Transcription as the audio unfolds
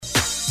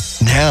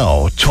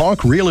Now,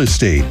 Talk Real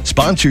Estate,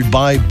 sponsored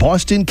by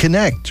Boston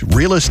Connect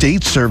Real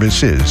Estate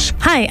Services.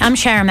 Hi, I'm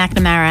Sharon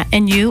McNamara,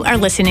 and you are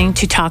listening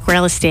to Talk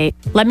Real Estate.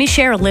 Let me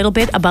share a little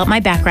bit about my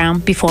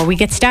background before we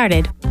get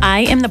started. I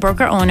am the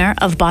broker-owner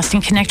of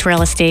Boston Connect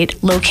Real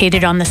Estate,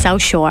 located on the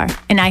South Shore,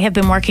 and I have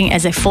been working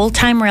as a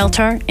full-time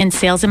realtor and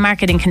sales and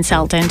marketing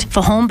consultant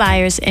for home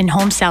buyers and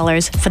home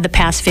sellers for the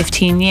past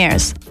 15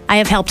 years. I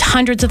have helped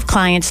hundreds of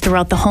clients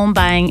throughout the home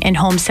buying and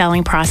home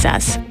selling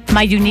process.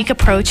 My unique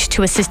approach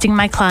to assisting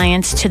my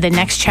clients to the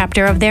next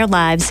chapter of their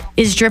lives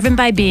is driven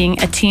by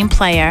being a team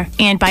player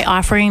and by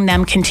offering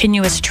them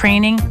continuous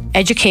training,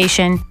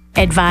 education,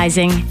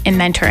 advising, and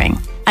mentoring.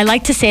 I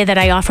like to say that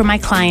I offer my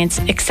clients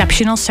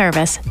exceptional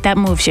service that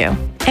moves you.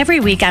 Every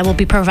week, I will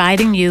be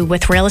providing you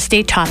with real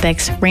estate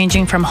topics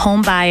ranging from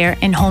home buyer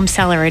and home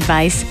seller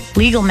advice,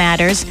 legal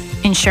matters,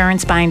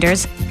 insurance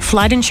binders,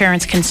 flood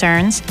insurance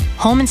concerns,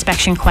 home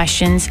inspection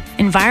questions,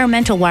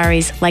 environmental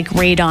worries like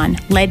radon,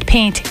 lead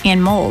paint,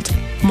 and mold,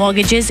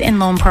 mortgages and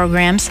loan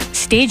programs,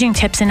 staging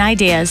tips and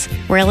ideas,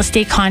 real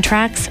estate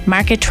contracts,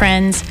 market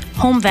trends,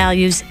 home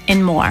values,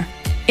 and more.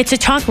 It's a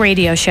talk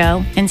radio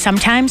show, and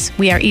sometimes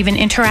we are even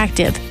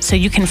interactive, so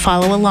you can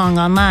follow along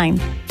online.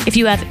 If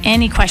you have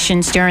any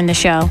questions during the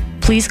show,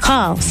 please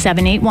call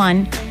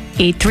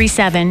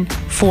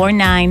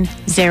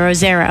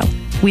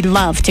 781-837-4900. We'd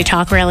love to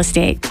talk real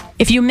estate.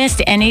 If you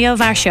missed any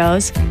of our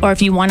shows, or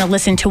if you want to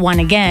listen to one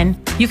again,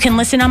 you can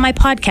listen on my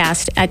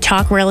podcast at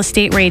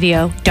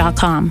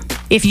talkrealestateradio.com.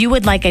 If you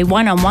would like a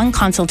one-on-one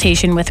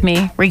consultation with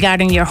me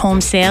regarding your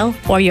home sale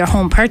or your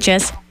home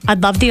purchase,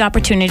 I'd love the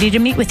opportunity to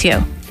meet with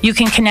you. You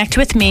can connect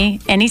with me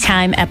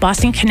anytime at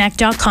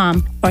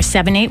bostonconnect.com or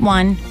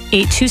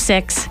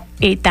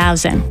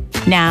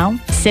 781-826-8000. Now,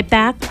 sit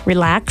back,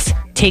 relax,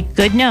 take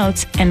good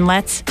notes, and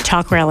let's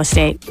talk real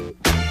estate.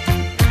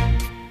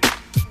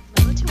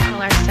 Hello to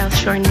all our South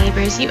Shore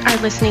neighbors. You are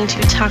listening to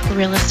Talk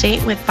Real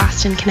Estate with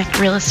Boston Connect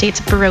Real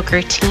Estate's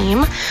broker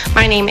team.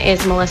 My name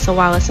is Melissa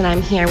Wallace, and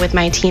I'm here with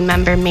my team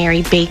member,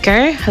 Mary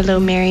Baker. Hello,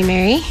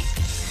 Mary.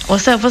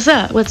 What's up?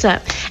 What's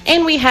up?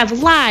 And we have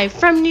live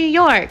from New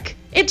York,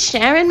 it's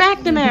Sharon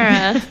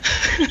McNamara.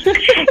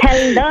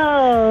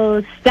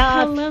 Hello.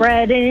 Stop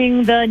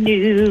spreading the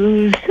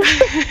news.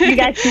 You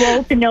guys too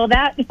old to know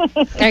that?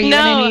 Are you in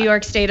a New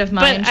York state of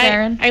mind,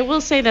 Sharon? I will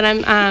say that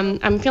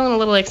I'm feeling a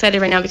little excited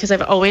right now because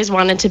I've always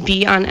wanted to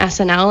be on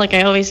SNL. Like,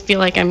 I always feel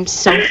like I'm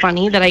so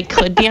funny that I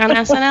could be on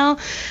SNL.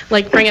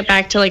 Like, bring it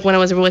back to like when it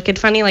was wicked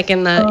funny, like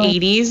in the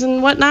 80s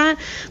and whatnot.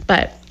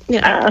 But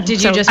yeah,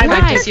 did you just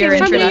practice your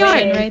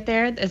introduction right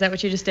there? Is that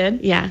what you just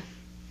did? Yeah,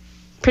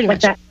 pretty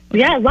much.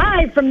 Yeah,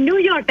 live from New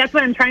York. That's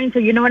what I'm trying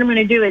to. You know what I'm going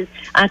to do is,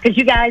 because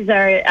you guys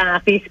are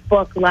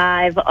Facebook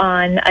Live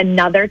on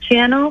another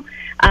channel,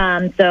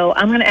 so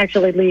I'm going to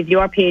actually leave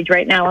your page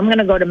right now. I'm going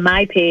to go to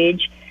my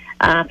page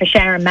for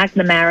Sharon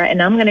McNamara,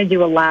 and I'm going to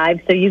do a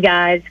live so you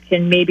guys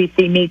can maybe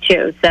see me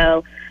too.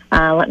 So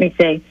let me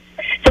see.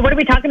 So what are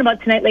we talking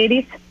about tonight,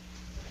 ladies?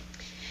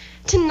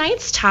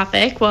 Tonight's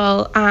topic,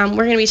 we're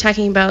going to be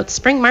talking about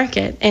spring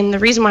market. And the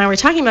reason why we're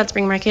talking about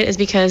spring market is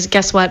because,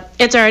 guess what?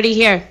 It's already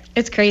here.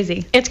 It's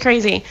crazy. It's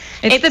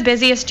the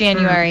busiest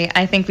January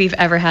I think we've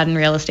ever had in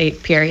real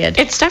estate, period.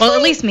 It's definitely, well,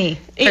 at least me,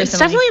 personally. It's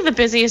definitely the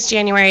busiest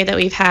January that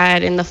we've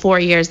had in the 4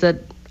 years that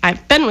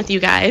I've been with you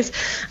guys.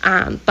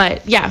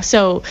 But yeah,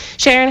 so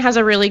Sharon has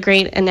a really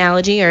great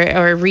analogy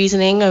or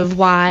reasoning of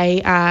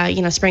why,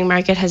 spring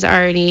market has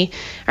already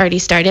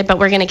started, but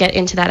we're going to get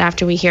into that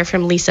after we hear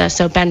from Lisa.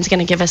 So Ben's going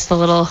to give us the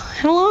little,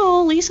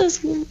 hello,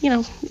 Lisa's,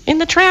 in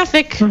the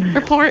traffic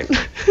report.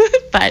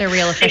 But the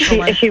real official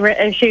one.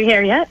 Is she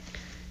here yet?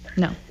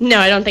 No,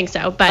 I don't think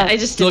so, but I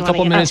just still a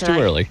couple minutes too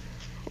early.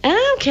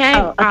 Okay,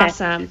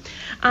 awesome.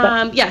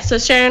 So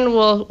Sharon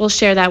will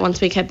share that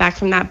once we get back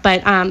from that.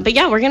 But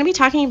yeah, we're going to be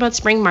talking about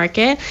spring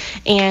market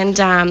and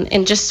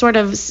just sort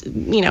of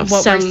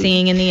what we're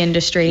seeing in the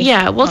industry.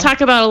 Yeah, we'll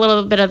talk about a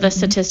little bit of the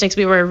statistics.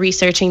 We were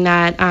researching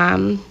that.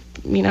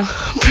 We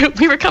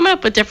were coming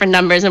up with different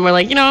numbers, and we're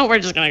like, we're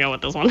just gonna go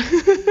with this one.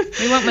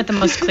 We went with the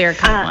most clear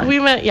cut one. We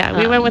went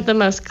with the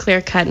most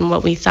clear cut and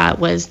what we thought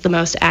was the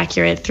most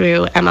accurate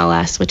through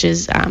MLS, which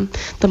is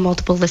the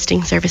multiple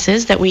listing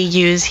services that we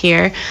use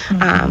here.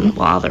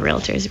 All the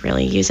realtors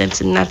really use it,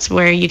 and that's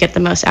where you get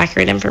the most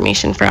accurate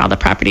information for all the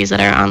properties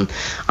that are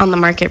on the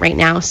market right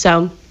now.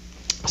 So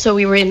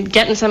we were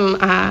getting some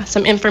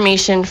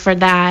information for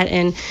that,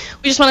 and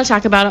we just want to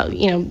talk about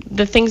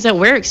the things that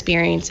we're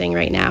experiencing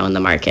right now in the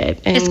market.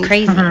 And, it's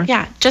crazy.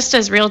 Yeah, just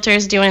as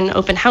realtors doing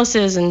open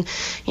houses, and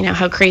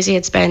how crazy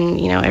it's been.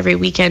 Every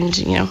weekend,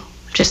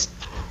 just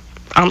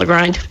on the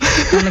grind.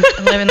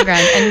 Living the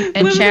grind.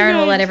 And Sharon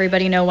will let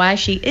everybody know why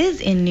she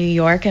is in New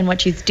York and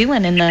what she's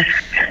doing in the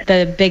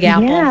Big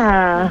Apple.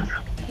 Yeah.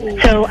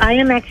 So I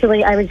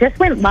just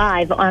went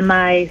live on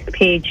my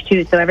page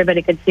too, so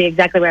everybody could see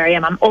exactly where I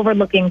am. I'm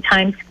overlooking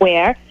Times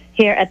Square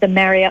here at the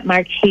Marriott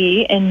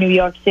Marquis in New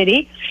York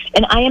City,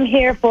 and I am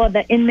here for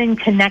the Inman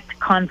Connect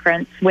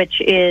conference,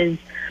 which is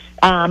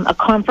a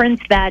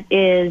conference that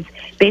is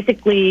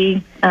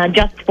basically not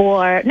just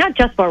for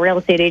real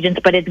estate agents,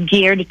 but it's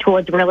geared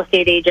towards real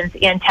estate agents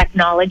and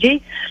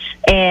technology.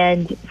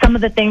 And some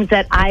of the things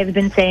that I've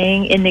been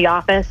saying in the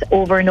office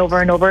over and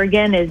over and over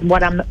again is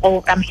what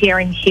I'm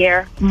hearing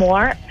here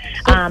more.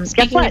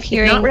 Guess what? It's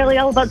not really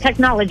all about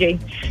technology.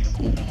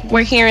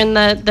 We're hearing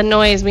the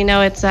noise. We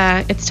know it's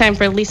time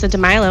for Lisa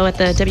DeMilo at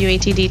the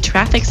WATD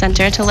Traffic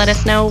Center to let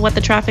us know what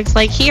the traffic's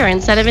like here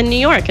instead of in New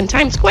York in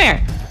Times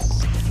Square.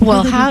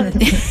 Well,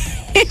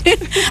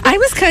 I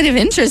was kind of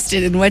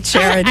interested in what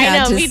Sharon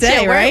had to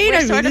say, right?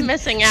 We're sort of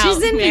missing out.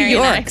 She's in New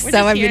York,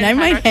 so I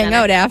might hang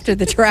out after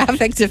the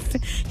traffic to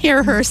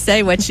hear her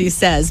say what she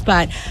says.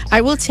 But I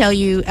will tell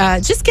you,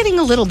 just getting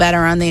a little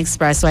better on the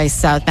expressway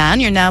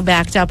southbound. You're now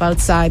backed up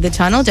outside the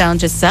tunnel down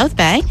to South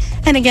Bay.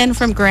 And again,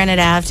 from Granite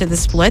Ave to the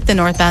split, the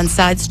northbound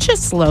side's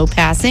just slow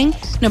passing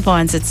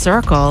Neponset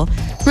Circle.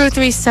 Route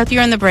 3 South,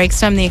 you're on the brakes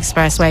from the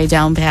expressway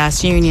down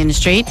past Union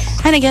Street.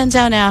 And again,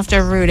 down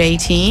after Route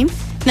 18.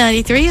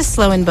 93 is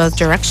slow in both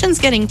directions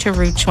getting to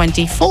Route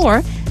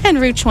 24, and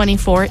Route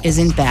 24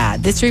 isn't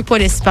bad. This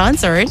report is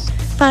sponsored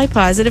by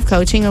Positive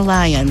Coaching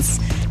Alliance.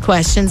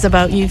 Questions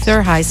about youth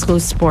or high school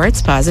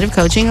sports? Positive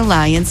Coaching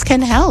Alliance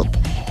can help.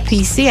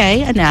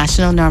 PCA, a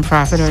national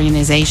nonprofit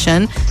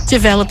organization,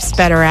 develops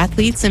better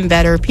athletes and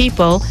better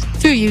people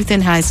through youth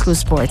and high school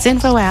sports.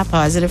 Info at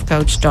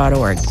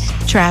positivecoach.org.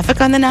 Traffic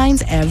on the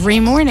 9s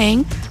every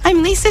morning.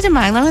 I'm Lisa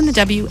DeMilo in the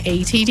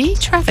WATD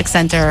Traffic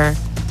Center.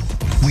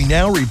 We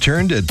now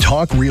return to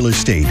Talk Real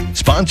Estate,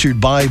 sponsored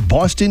by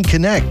Boston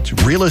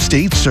Connect Real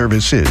Estate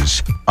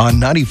Services on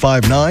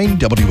 95.9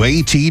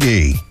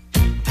 WATD.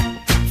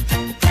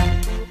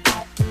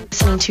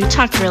 Listening to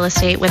Talk Real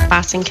Estate with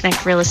Boston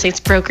Connect Real Estate's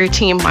broker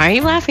team. Why are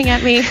you laughing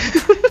at me?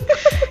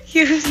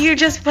 You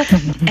just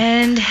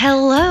and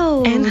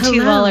hello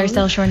to all our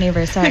South Shore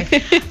neighbors. Sorry.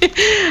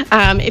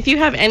 If you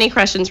have any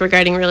questions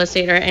regarding real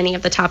estate or any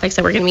of the topics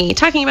that we're going to be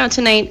talking about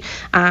tonight,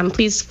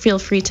 please feel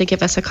free to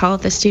give us a call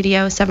at the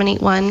studio,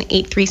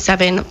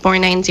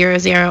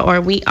 781-837-4900,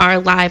 or we are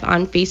live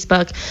on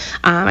Facebook.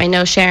 I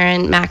know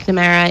Sharon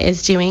McNamara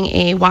is doing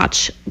a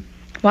watch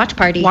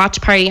party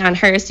on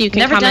hers, so you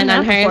can comment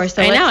on hers. Before,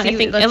 so I know. I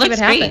think it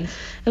looks great.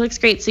 It looks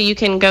great. So you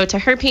can go to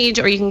her page,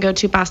 or you can go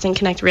to Boston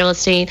Connect Real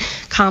Estate.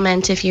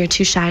 Comment if you're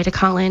too shy to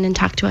call in and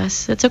talk to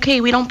us. It's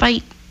okay. We don't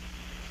bite.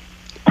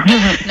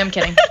 No, I'm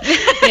kidding.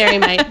 Mary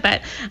might,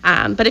 but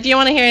if you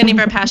want to hear any of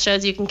our past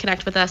shows, you can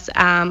connect with us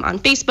on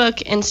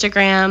Facebook,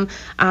 Instagram,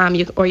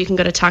 or you can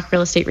go to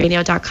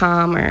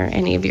talkrealestateradio.com or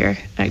any of your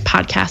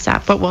podcast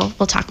app. But we'll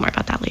talk more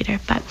about that later.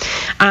 But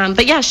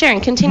yeah, Sharon,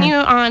 continue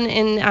on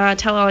and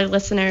tell all our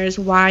listeners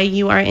why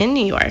you are in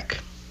New York.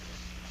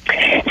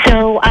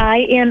 So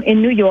I am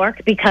in New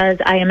York because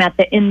I am at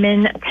the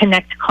Inman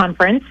Connect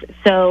conference.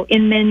 So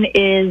Inman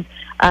is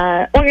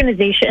an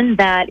organization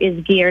that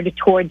is geared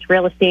towards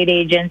real estate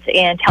agents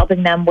and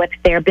helping them with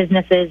their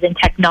businesses and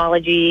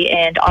technology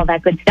and all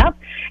that good stuff.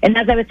 And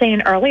as I was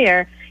saying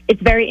earlier,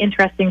 it's very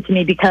interesting to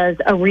me because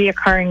a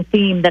reoccurring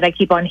theme that I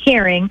keep on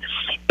hearing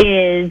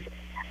is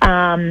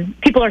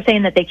people are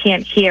saying that they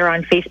can't hear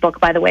on Facebook,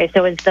 by the way.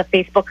 So is the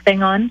Facebook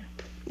thing on?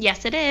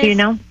 Yes, it is. Do you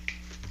know?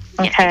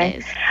 Okay. Yes, it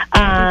is.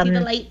 See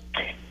the light.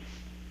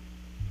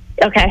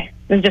 Okay.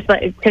 It's just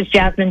because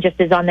Jasmine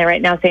just is on there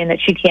right now saying that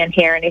she can't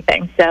hear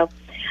anything. So,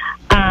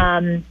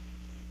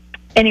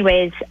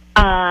 anyways,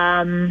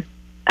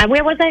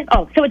 where was I?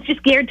 Oh, so it's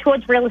just geared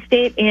towards real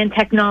estate and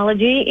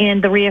technology.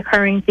 And the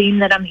reoccurring theme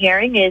that I'm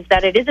hearing is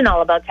that it isn't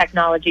all about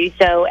technology.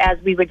 So as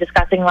we were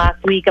discussing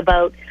last week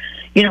about,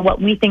 what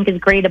we think is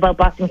great about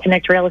Boston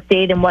Connect Real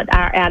Estate and what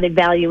our added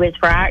value is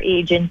for our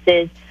agents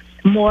is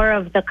more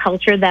of the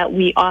culture that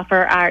we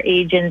offer our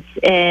agents,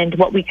 and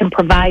what we can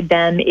provide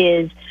them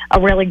is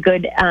a really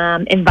good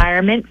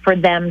environment for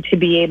them to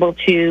be able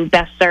to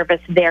best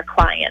service their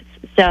clients.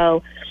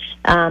 So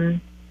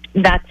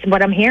that's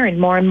what I'm hearing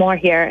more and more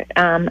here.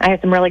 I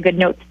have some really good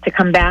notes to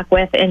come back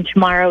with, and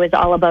tomorrow is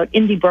all about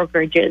indie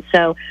brokerages,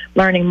 so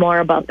learning more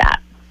about that.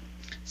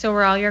 So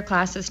were all your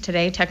classes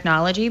today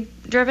technology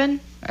driven,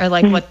 or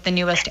like what the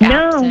newest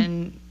apps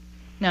and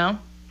no?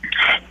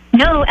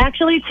 No,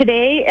 actually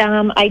today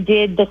I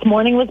did, this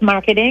morning was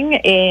marketing,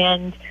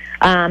 and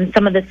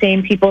some of the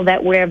same people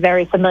that we're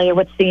very familiar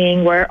with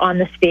seeing were on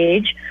the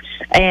stage.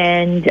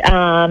 And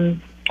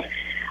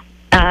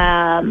then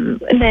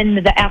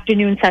the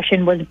afternoon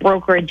session was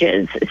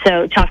brokerages,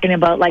 so talking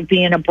about like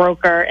being a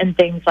broker and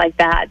things like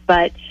that.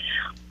 But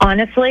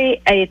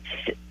honestly,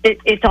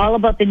 it's all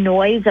about the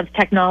noise of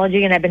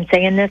technology, and I've been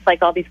saying this,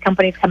 like all these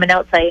companies coming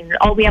out saying,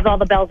 oh, we have all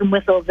the bells and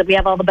whistles, we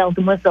have all the bells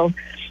and whistles.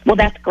 Well,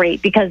 that's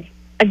great, because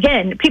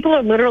again, people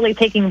are literally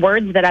taking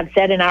words that I've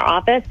said in our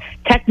office.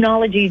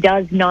 Technology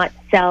does not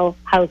sell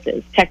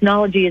houses.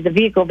 Technology is a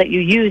vehicle that you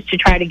use to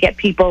try to get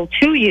people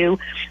to you.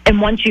 And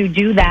once you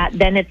do that,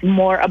 then it's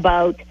more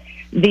about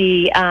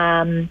the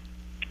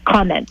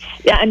comments.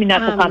 I mean,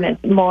 not the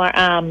comments, more,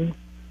 go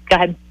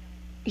ahead.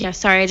 Yeah,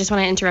 sorry, I just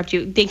want to interrupt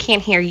you. They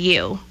can't hear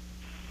you.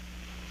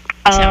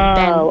 So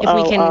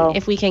then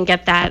if we can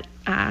get that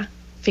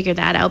figure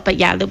that out. But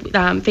yeah,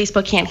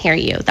 Facebook can't hear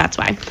you. That's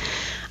why.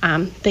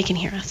 They can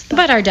hear us, though.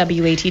 But our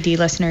WATD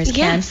listeners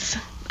Yes.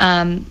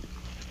 can.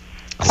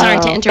 Sorry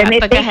to interrupt, and if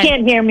but they go ahead.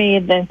 can't hear me,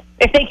 then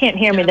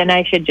then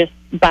I should just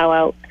bow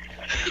out.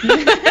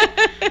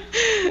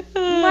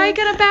 Why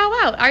gonna bow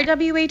out? Our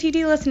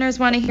WATD listeners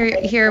want to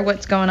hear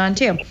what's going on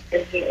too.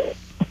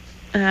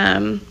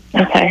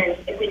 Okay.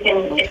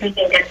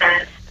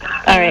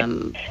 All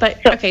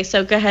right.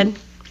 So go ahead.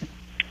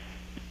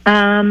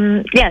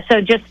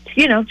 So just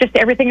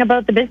everything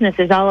about the business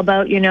is all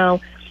about,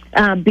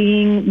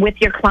 being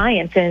with your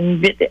clients,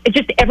 and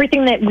just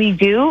everything that we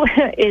do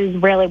is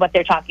really what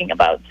they're talking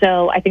about.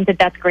 So I think that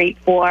that's great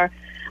for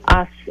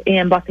us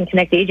and Boston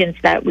Connect agents,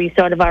 that we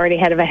sort of already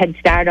had a head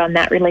start on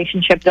that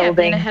relationship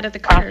building ahead of the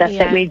curve. process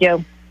that we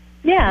do.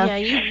 Yeah.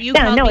 You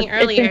called me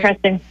earlier. It's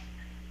interesting.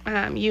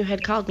 You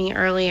had called me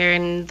earlier,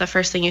 and the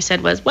first thing you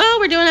said was, "Well,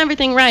 we're doing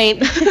everything right."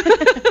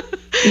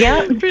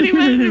 Yeah, pretty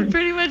much.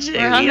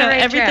 We're on the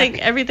right track.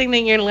 Everything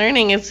that you're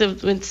learning is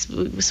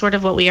it's sort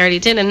of what we already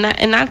did, and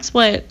that's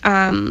what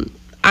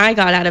I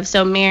got out of.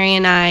 So Mary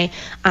and I,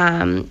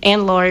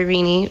 and Lori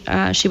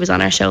Rini, she was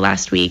on our show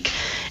last week.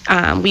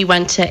 We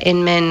went to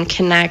Inman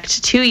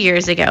Connect 2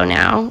 years ago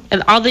now,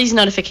 and all these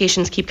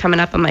notifications keep coming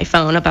up on my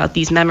phone about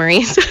these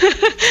memories.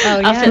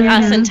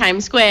 Us in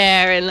Times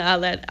Square and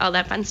all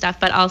that fun stuff.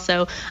 But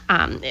also,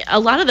 a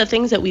lot of the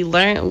things that we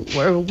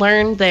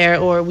learned there,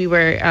 or we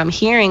were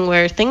hearing,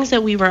 were things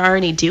that we were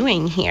already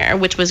doing here,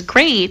 which was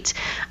great.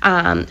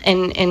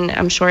 And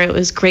I'm sure it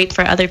was great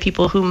for other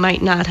people who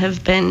might not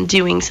have been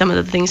doing some of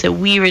the things that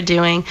we were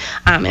doing,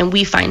 and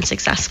we find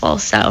successful.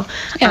 So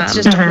it's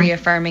just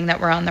reaffirming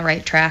that we're on the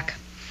right track.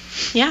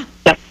 Yeah.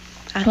 Yep.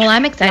 Well,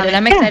 I'm excited.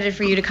 I'm excited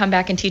for you to come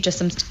back and teach us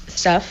some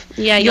stuff.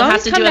 Yeah, you'll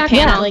have to do a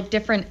panel, like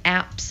different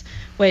apps.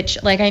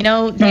 Which, like, I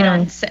know they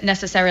don't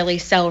necessarily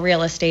sell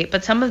real estate,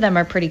 but some of them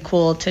are pretty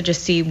cool to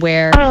just see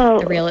where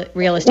the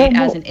real estate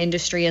as an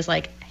industry is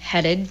like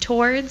headed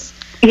towards.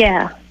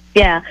 Yeah.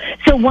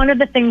 So one of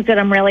the things that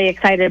I'm really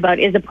excited about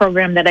is a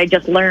program that I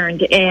just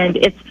learned, and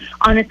it's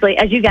honestly,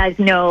 as you guys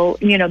know,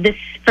 this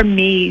for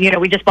me,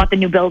 we just bought the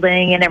new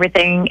building and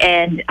everything,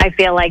 and I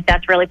feel like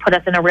that's really put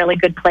us in a really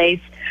good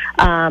place.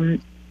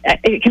 Can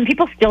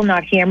people still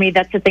not hear me?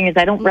 That's the thing, is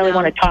I don't really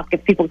want to talk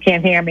if people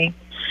can't hear me.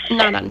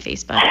 Not on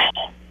Facebook.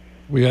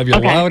 We have you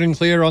loud and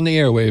clear on the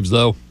airwaves,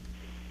 though.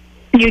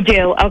 You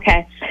do?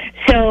 Okay.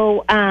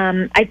 So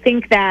I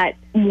think that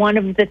one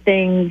of the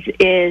things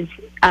is,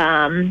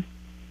 I'm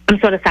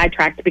sort of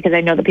sidetracked because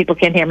I know that people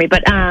can't hear me,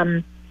 but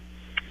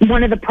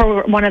one of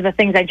the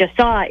things I just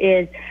saw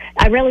is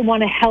I really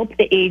want to help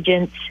the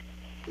agents,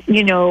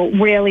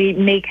 really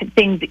make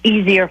things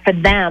easier for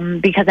them,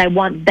 because I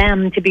want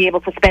them to be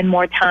able to spend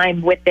more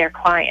time with their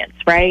clients,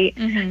 right?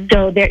 Mm-hmm.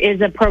 So there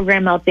is a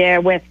program out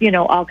there with,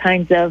 all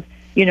kinds of,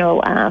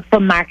 for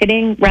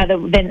marketing, rather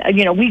than,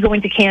 we go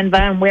into Canva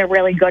and we're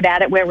really good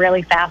at it. We're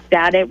really fast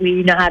at it.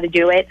 We know how to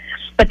do it.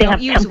 But they have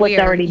templates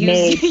already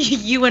made.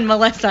 You and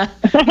Melissa.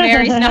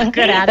 Mary's not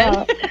good at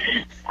it.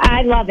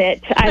 I love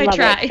it. I love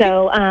try. It.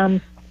 So,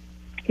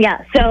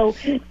 So,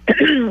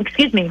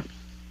 excuse me.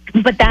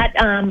 But that,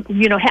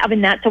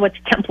 having that so it's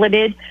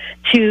templated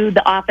to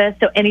the office.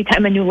 So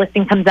anytime a new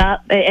listing comes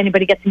up,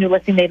 anybody gets a new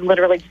listing, they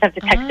literally just have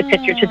to text a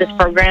picture to this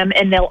program,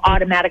 and they'll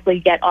automatically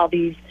get all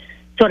these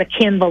sort of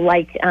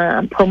Canva-like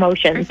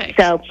promotions. Perfect.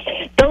 So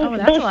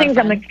those things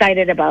I'm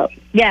excited about.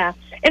 Yeah.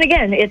 And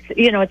again, it's,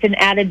 it's an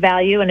added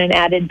value and an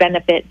added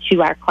benefit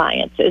to our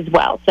clients as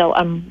well. So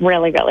I'm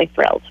really, really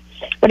thrilled.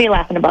 What are you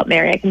laughing about,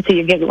 Mary? I can see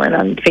you giggling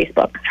on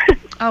Facebook.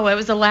 Oh, it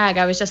was a lag.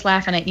 I was just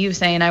laughing at you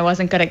saying I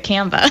wasn't good at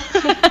Canva.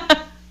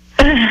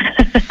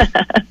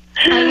 I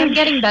am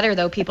getting better,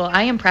 though, people.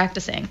 I am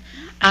practicing.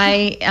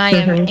 I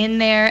am in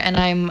there, and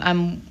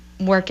I'm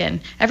working.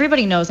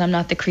 Everybody knows I'm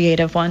not the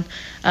creative one,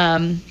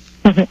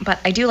 but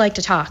I do like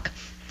to talk.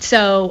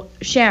 So,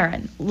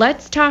 Sharon,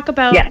 let's talk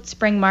about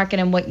spring market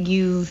and what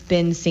you've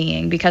been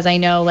seeing, because I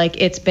know,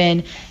 it's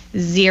been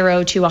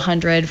 0 to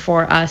 100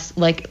 for us,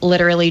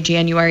 literally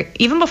January,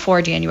 even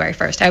before January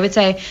 1st. I would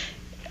say,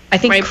 I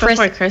think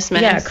before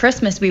Christmas. Yeah,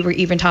 Christmas, we were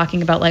even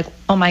talking about,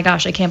 oh my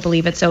gosh, I can't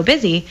believe it's so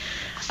busy.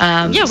 We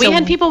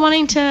had people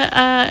wanting to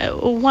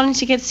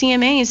get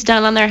CMAs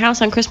done on their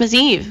house on Christmas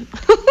Eve.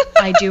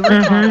 I do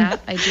recall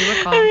that. I do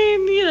recall. I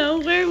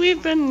mean,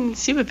 we've been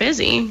super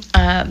busy.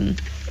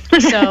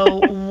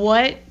 So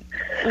what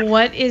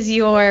is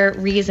your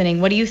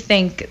reasoning? What do you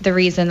think the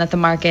reason that the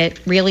market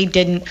really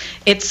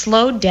it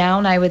slowed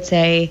down, I would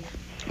say,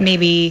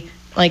 maybe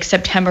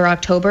September,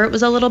 October, it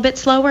was a little bit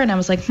slower, and I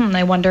was like,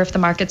 I wonder if the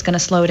market's going to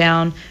slow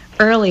down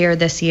earlier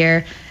this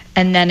year,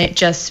 and then it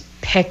just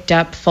picked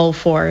up full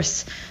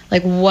force.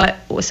 What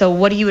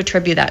do you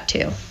attribute that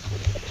to?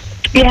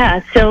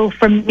 Yeah, so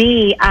for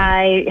me,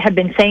 I have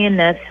been saying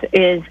this,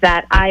 is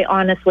that I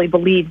honestly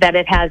believe that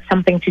it has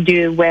something to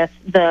do with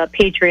the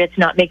Patriots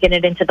not making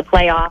it into the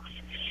playoffs.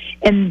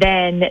 and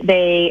then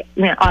they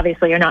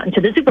obviously are not into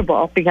the Super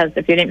Bowl, because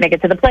if you didn't make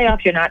it to the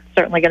playoffs, you're not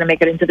certainly going to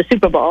make it into the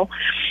Super Bowl.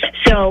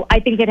 So I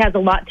think it has a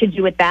lot to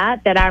do with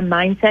that our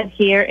mindset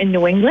here in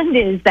New England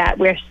is that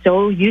we're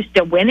so used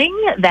to winning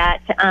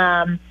that,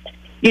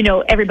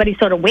 everybody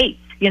sort of waits.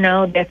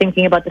 They're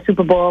thinking about the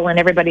Super Bowl and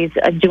everybody's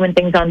doing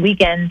things on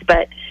weekends.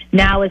 But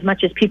now, as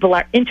much as people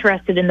are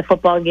interested in the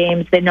football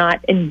games, they're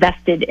not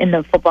invested in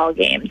the football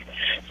games.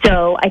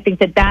 So I think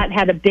that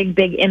had a big,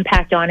 big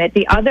impact on it.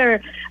 The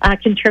other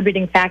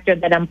contributing factor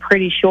that I'm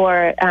pretty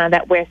sure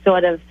that we're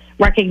sort of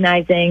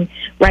recognizing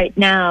right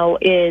now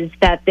is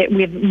that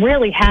we've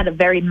really had a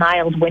very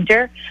mild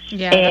winter.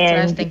 Yeah, that's what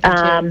I was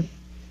thinking too.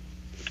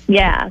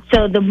 Yeah,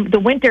 so the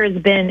winter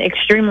has been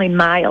extremely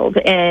mild,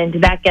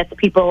 and that gets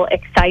people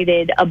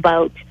excited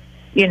about,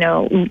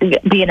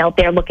 being out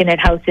there looking at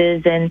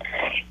houses and,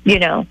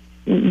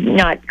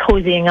 not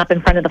cozying up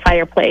in front of the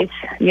fireplace,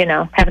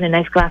 having a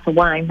nice glass of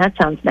wine. That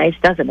sounds nice,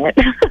 doesn't it?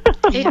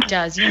 It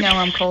does.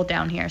 I'm cold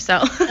down here,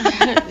 so.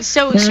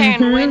 So,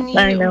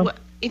 Sharon,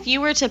 if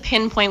you were to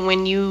pinpoint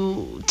when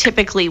you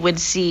typically would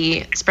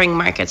see spring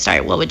market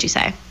start, what would you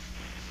say?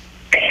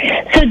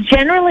 So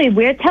generally,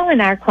 we're telling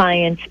our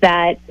clients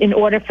that in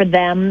order for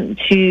them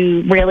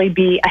to really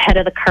be ahead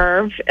of the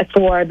curve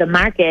for the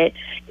market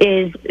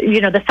is,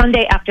 the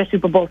Sunday after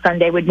Super Bowl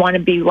Sunday would want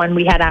to be when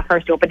we had our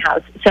first open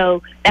house.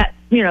 So that,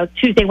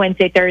 Tuesday,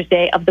 Wednesday,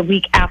 Thursday of the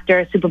week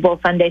after Super Bowl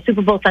Sunday.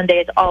 Super Bowl Sunday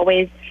is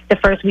always the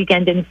first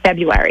weekend in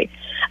February.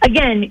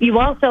 Again, you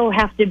also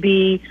have to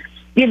be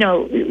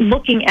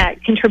looking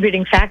at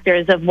contributing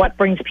factors of what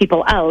brings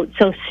people out.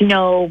 So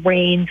snow,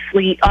 rain,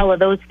 sleet, all of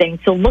those things.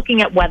 So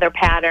looking at weather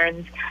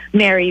patterns.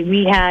 Mary,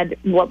 we had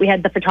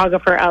the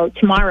photographer out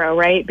tomorrow,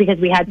 right? Because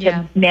we had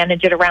to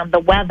manage it around the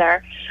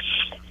weather.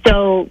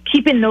 So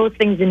keeping those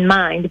things in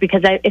mind,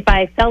 because if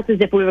I felt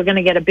as if we were going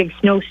to get a big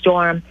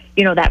snowstorm,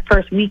 that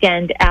first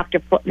weekend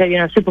after,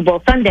 Super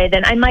Bowl Sunday,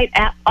 then I might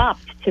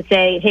opt to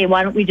say, hey,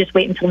 why don't we just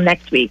wait until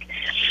next week,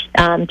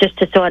 just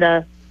to sort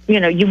of,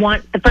 you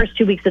want the first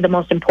 2 weeks are the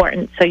most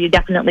important, so you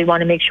definitely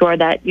want to make sure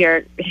that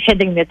you're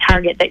hitting the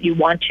target that you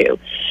want to.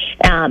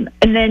 And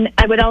then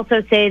I would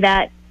also say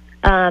that,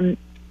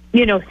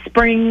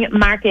 spring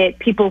market,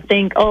 people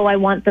think, oh, I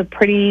want the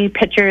pretty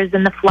pictures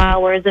and the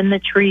flowers and the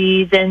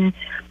trees and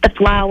the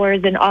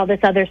flowers and all this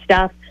other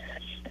stuff.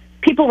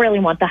 People really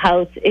want the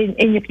house. And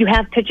if you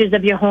have pictures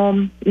of your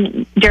home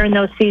during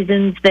those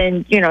seasons,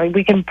 then,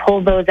 we can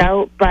pull those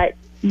out. But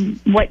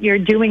what you're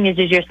doing is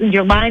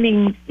you're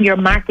lining your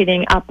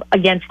marketing up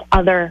against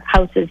other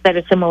houses that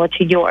are similar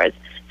to yours.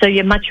 So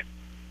you much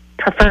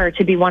prefer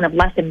to be one of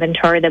less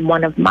inventory than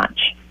one of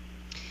much.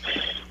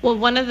 Well,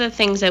 one of the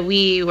things that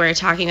we were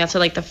talking about, so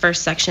like the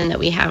first section that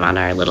we have on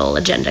our little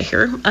agenda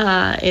here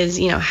is,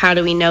 how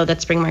do we know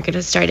that spring market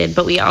has started?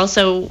 But we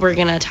also were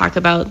going to talk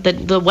about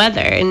the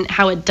weather and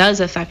how it does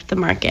affect the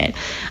market.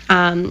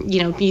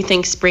 You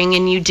think spring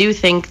and you do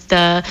think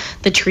the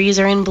trees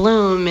are in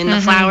bloom and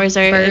the flowers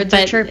are, birds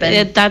are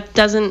chirping. That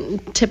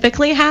doesn't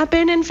typically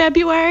happen in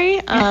February.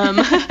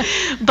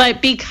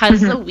 But because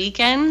the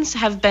weekends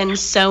have been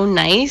so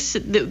nice,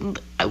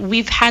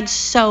 we've had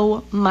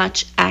so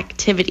much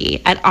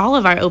activity at all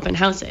of our open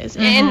houses.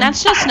 And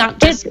that's just not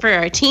just for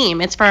our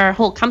team, it's for our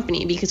whole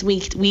company, because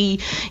we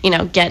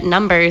get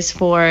numbers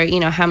for,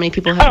 how many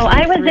people have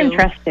I was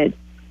interested.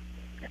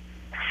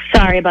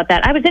 Sorry about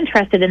that. I was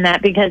interested in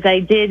that because I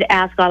did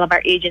ask all of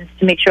our agents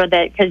to make sure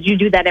that, because you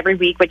do that every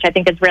week, which I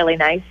think is really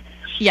nice.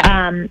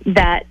 Yeah.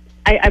 That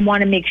I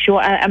want to make sure,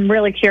 I'm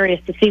really curious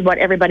to see what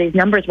everybody's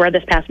numbers were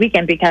this past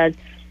weekend, because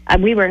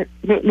we were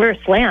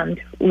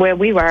slammed where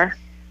we were.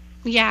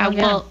 Yeah,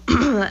 well,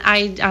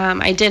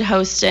 I did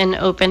host an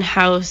open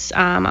house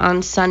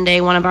on Sunday,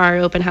 one of our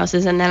open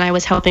houses, and then I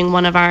was helping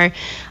one of our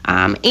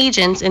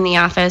agents in the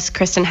office,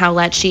 Kristen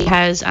Howlett. She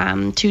has 2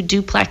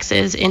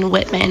 duplexes in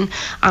Whitman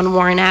on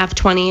Warren Ave,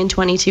 20 and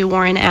 22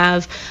 Warren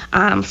Ave,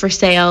 for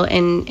sale,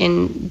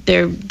 and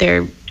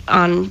they're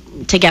on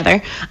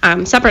together,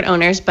 separate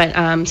owners, but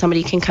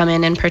somebody can come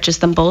in and purchase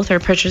them both or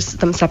purchase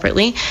them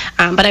separately.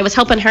 But I was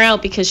helping her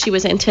out because she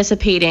was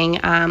anticipating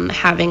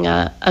having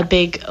a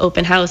big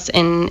open house,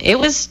 and it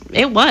was.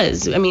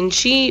 I mean,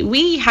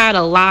 we had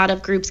a lot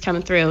of groups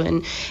coming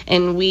through,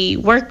 and we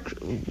worked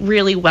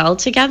really well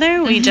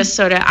together. We just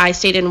sort of, I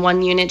stayed in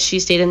one unit, she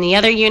stayed in the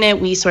other unit.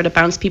 We sort of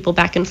bounced people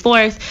back and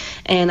forth,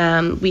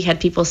 and we had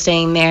people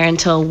staying there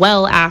until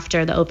well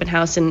after the open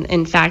house. And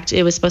in fact,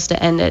 it was supposed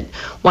to end at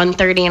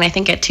 1:30. And I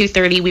think at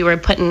 2:30 we were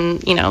putting,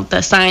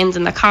 the signs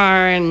in the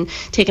car and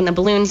taking the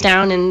balloons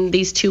down, and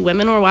these 2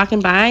 women were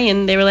walking by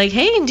and they were like,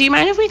 hey, do you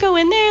mind if we go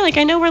in there? Like,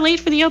 I know we're late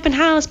for the open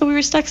house, but we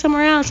were stuck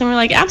somewhere else. And we're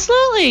like,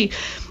 absolutely.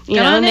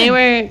 And they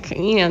were,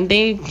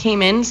 they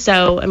came in.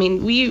 So, I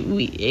mean,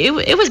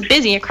 it was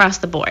busy across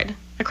the board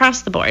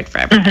for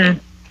everybody.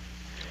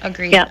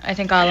 Agreed. Yeah. I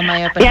think all of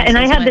my open houses and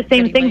I had the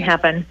same thing late.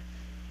 happen.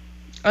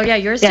 Oh, yeah,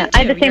 yours Yeah, did too.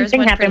 I had the same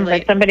thing happen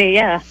with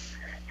somebody,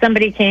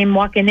 Somebody came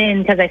walking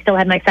in because I still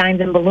had my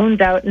signs and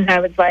balloons out, and I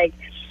was like,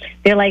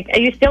 they're like, are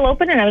you still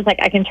open? And I was like,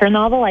 I can turn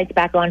all the lights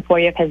back on for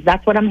you because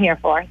that's what I'm here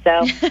for.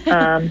 So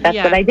that's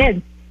what I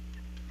did.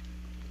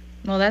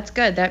 Well, that's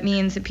good. That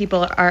means that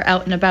people are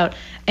out and about.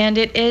 And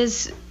it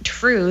is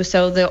true.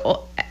 So the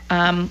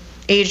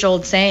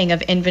age-old saying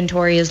of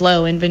inventory is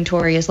low,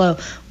 inventory is low.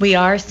 We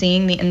are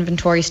seeing the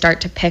inventory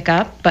start to pick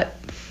up, but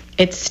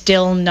it's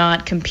still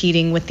not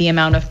competing with the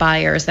amount of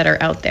buyers that are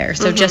out there.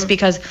 So just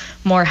because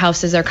more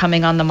houses are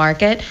coming on the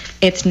market,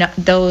 it's not,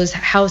 those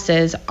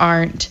houses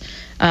aren't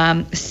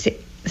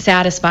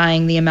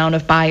satisfying the amount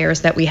of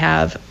buyers that we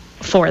have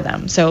for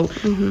them. So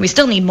we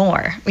still need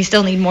more. We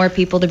still need more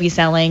people to be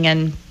selling,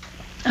 and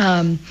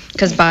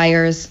because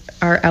buyers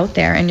are out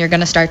there, and you're going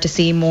to start to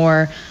see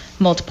more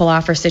multiple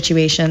offer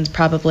situations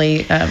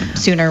probably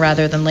sooner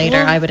rather than later,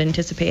 I would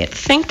anticipate.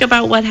 Think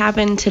about what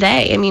happened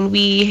today. I mean,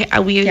 we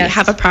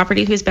have a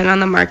property who's been on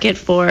the market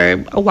for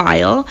a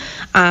while.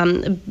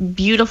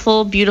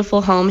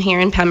 Beautiful home here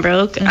in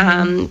Pembroke,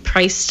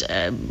 priced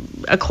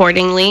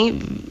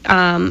accordingly.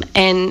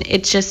 And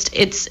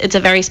it's a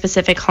very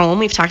specific home.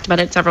 We've talked about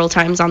it several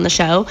times on the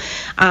show.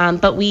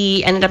 But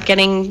we ended up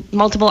getting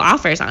multiple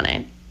offers on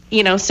it.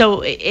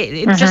 So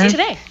it's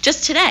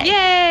just today.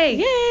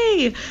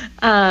 Yay!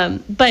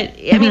 But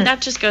I mean,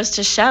 that just goes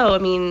to show. I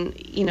mean,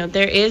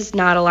 there is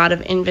not a lot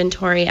of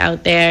inventory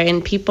out there,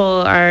 and people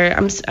are.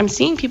 I'm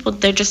seeing people.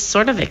 They're just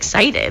sort of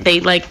excited.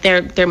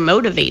 They're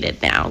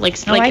motivated now.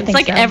 It's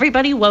like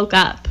everybody woke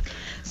up.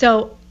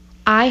 So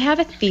I have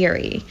a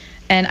theory.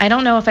 And I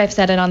don't know if I've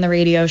said it on the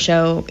radio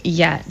show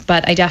yet,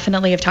 but I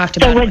definitely have talked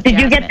about it with Did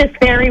Jasmine. you get this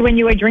theory when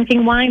you were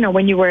drinking wine or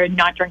when you were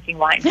not drinking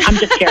wine? I'm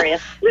just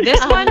curious. This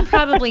one,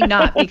 probably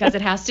not, because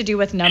it has to do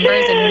with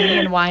numbers, and me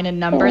and wine and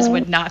numbers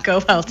would not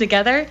go well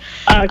together.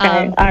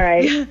 Okay, all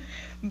right.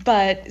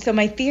 But so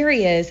my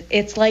theory is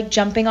it's like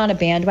jumping on a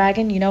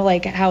bandwagon,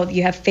 like how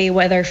you have fair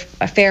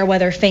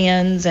weather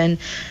fans. And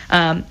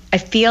I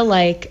feel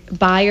like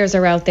buyers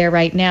are out there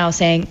right now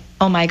saying,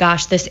 oh my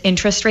gosh, this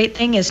interest rate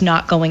thing is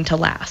not going to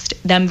last.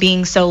 Them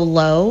being so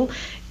low,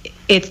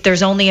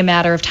 there's only a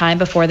matter of time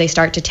before they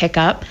start to tick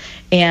up,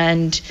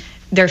 and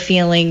they're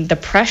feeling the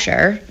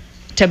pressure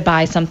to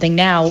buy something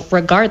now,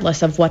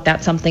 regardless of what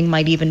that something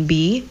might even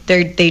be.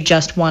 They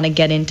just want to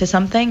get into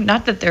something.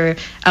 Not that they're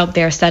out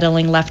there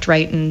settling left,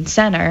 right, and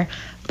center,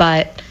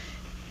 but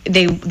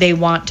they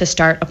want to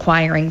start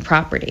acquiring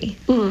property.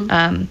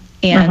 And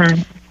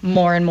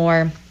more and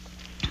more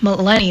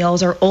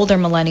millennials or older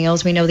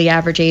millennials, we know the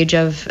average age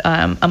of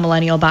a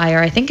millennial buyer,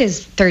 I think,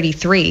 is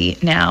 33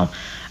 now.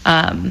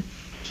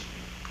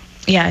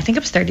 Yeah, I think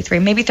it was 33,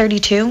 maybe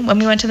 32 when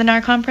we went to the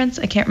NAR conference.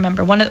 I can't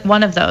remember. One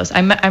of those. I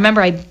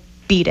remember I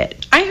beat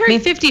it. I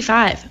heard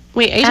 55.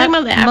 Wait, are you talking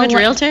about the average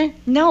realtor?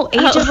 No,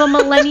 age of a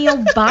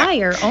millennial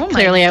buyer. Oh my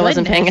Clearly, goodness. I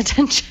wasn't paying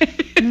attention.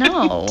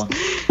 No.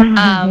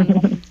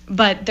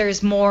 But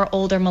there's more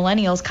older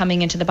millennials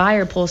coming into the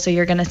buyer pool, so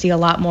you're going to see a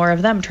lot more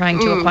of them trying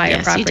to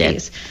acquire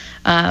properties.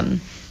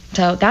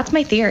 So that's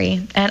my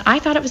theory, and I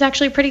thought it was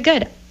actually pretty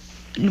good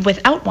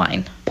without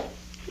wine.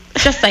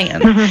 Just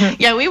saying.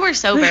 Yeah, we were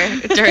sober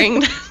during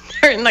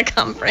the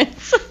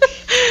conference.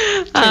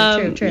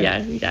 True.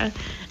 Yeah.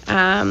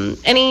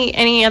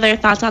 Any other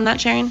thoughts on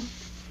that, Sharon?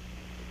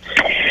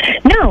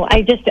 No,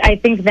 I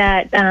think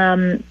that,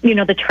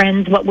 the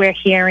trends, what we're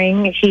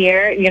hearing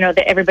here,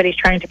 that everybody's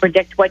trying to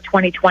predict what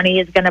 2020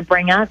 is going to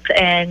bring us.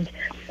 And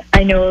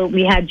I know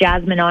we had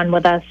Jasmine on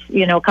with us,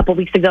 a couple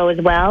weeks ago as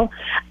well.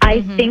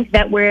 I think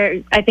that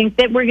we're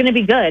going to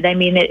be good. I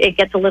mean, it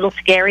gets a little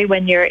scary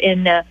when you're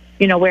in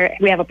where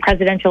we have a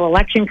presidential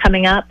election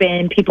coming up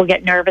and people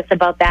get nervous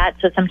about that.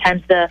 So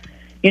sometimes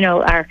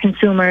our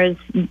consumers,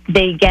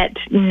 they get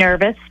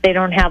nervous. They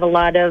don't have a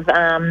lot of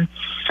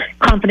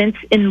confidence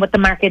in what the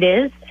market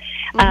is.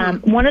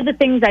 One of the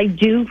things I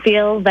do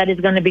feel that is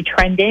going to be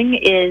trending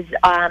is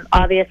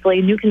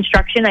obviously new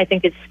construction. I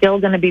think is still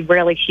going to be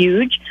really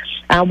huge.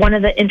 One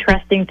of the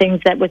interesting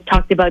things that was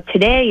talked about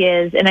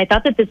today is, and I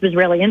thought that this was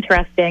really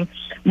interesting,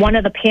 one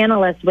of the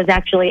panelists was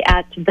actually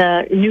at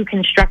the new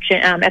construction,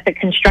 at the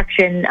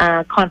construction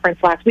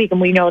conference last week, and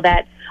we know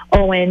that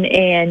Owen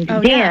and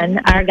Dan,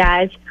 our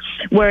guys,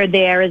 were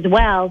there as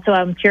well. So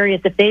I'm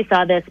curious if they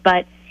saw this,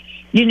 but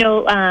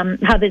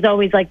how there's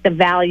always like the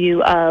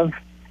value of,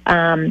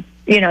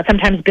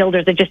 sometimes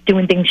builders are just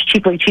doing things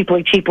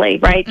cheaply,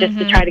 right? Just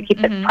to try to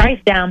keep the price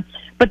down.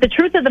 But the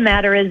truth of the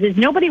matter is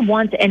nobody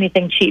wants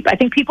anything cheap. I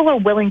think people are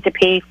willing to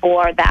pay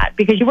for that,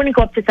 because you wouldn't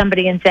go up to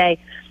somebody and say,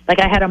 like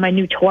I had on my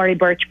new Tory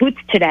Burch boots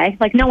today,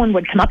 like no one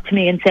would come up to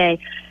me and say,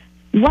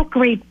 what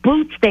great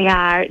boots they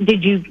are. Is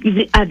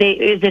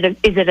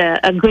it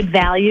a good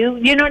value?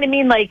 You know what I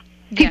mean? Like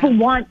people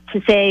want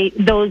to say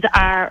those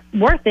are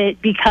worth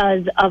it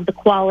because of the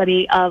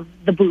quality of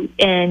the boot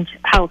and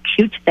how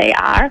cute they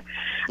are.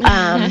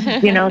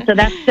 So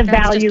that's the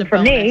value for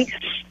me.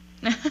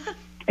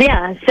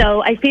 Yeah,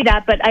 so I see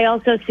that, but I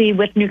also see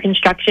with new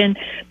construction,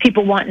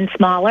 people wanting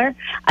smaller.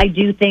 I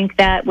do think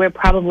that we're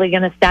probably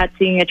going to start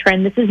seeing a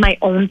trend. This is my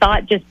own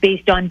thought, just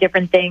based on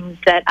different things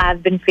that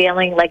I've been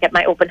feeling, like at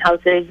my open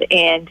houses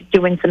and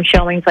doing some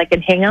showings like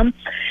in Hingham.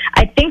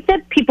 I think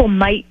that people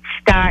might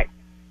start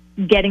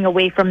getting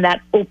away from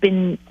that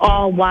open,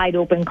 all wide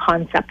open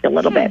concept a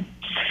little bit.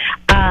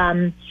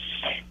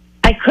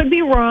 I I could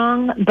be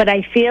wrong, but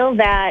I feel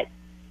that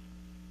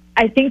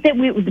I think that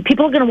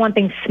people are going to want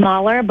things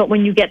smaller, but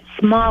when you get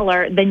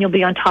smaller, then you'll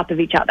be on top of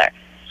each other.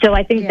 So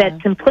I think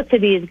that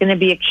simplicity is going to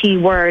be a key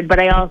word, but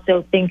I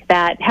also think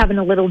that having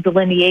a little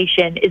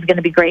delineation is going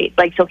to be great.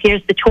 Like, so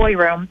here's the toy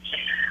room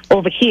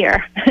over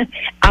here.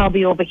 I'll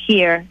be over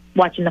here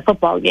watching the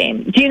football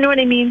game. Do you know what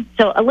I mean?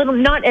 So a little,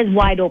 not as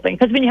wide open,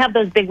 because when you have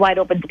those big wide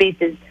open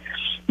spaces,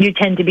 you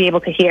tend to be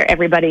able to hear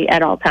everybody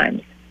at all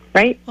times.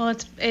 Right? Well,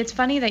 it's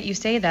funny that you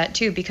say that,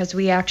 too, because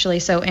we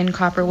actually, so in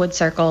Copperwood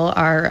Circle,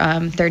 our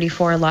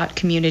 34-lot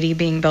community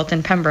being built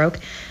in Pembroke,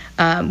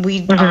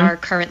 we are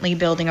currently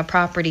building a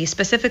property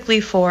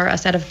specifically for a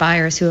set of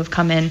buyers who have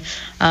come in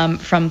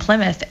from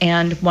Plymouth.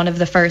 And one of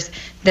the first,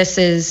 there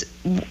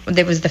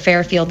was the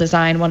Fairfield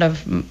design, one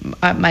of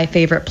my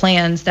favorite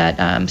plans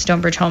that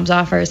Stonebridge Homes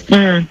offers.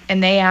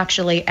 And they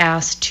actually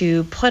asked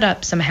to put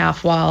up some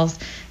half walls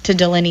to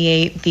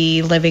delineate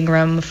the living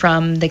room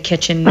from the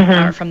kitchen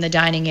or from the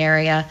dining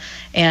area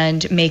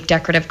and make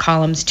decorative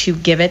columns to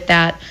give it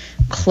that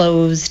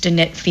closed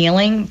knit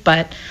feeling.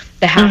 But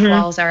the half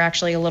walls are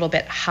actually a little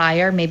bit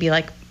higher, maybe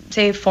like,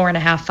 say,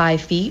 4.5,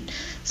 5 feet.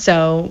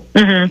 So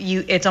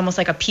it's almost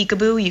like a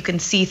peekaboo. You can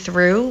see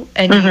through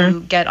and you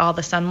get all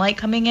the sunlight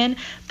coming in,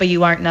 but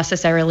you aren't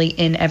necessarily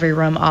in every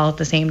room all at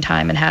the same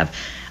time and have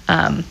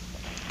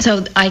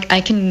so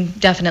I can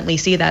definitely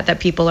see that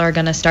people are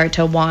going to start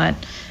to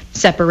want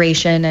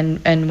separation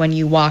and when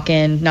you walk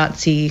in, not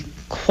see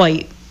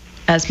quite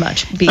as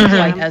much, be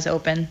quite as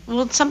open.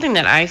 Well, it's something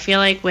that I feel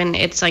like when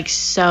it's like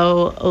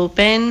so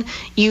open,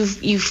 you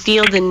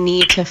feel the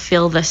need to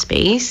fill the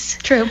space.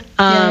 True.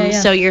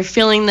 So you're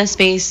filling the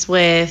space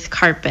with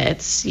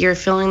carpets, you're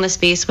filling the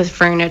space with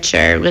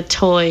furniture, with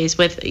toys,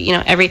 with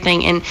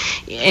everything.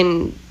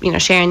 And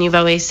Sharon, you've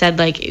always said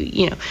like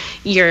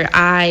your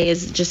eye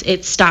is just,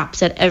 it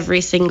stops at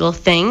every single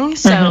thing.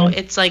 So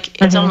it's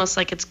like it's almost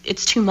like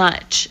it's too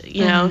much,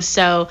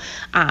 So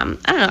I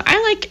don't know.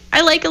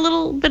 I like a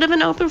little bit of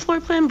an open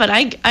floor plan, but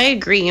I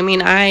agree. I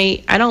mean,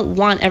 I don't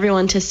want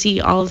everyone to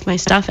see all of my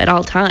stuff at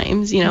all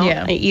times. You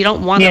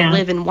don't want to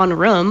live in one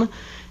room.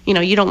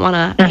 You don't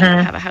want to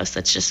have a house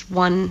that's just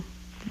one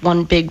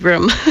big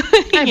room.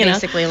 I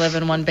basically live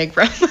in one big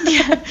room.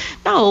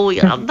 No,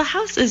 the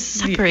house is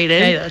separated.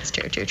 Yeah, that's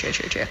true.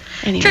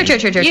 Anyway,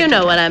 true. You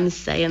know what I'm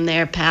saying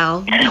there,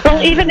 pal.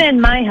 Well, even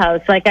in my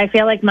house, like I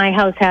feel like my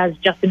house has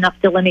just enough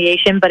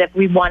delineation, but if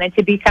we wanted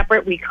to be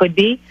separate, we could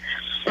be.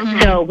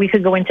 So we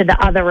could go into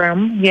the other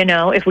room,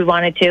 if we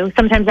wanted to.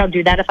 Sometimes I'll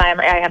do that if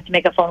I have to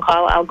make a phone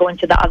call. I'll go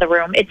into the other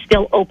room. It's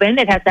still open.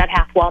 It has that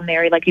half wall,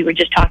 Mary, like you were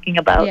just talking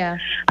about. Yeah.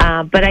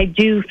 But I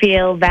do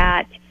feel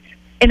that,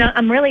 and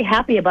I'm really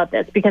happy about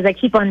this because I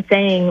keep on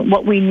saying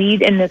what we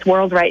need in this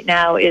world right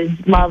now is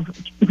love,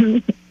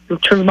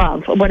 true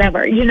love,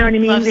 whatever. You know what I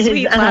mean? Love,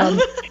 sweet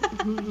love.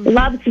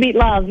 Love, sweet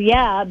love,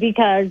 yeah,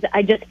 because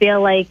I just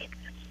feel like,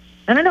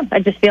 I don't know, I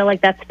just feel like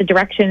that's the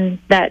direction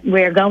that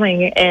we're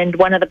going. And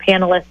one of the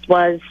panelists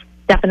was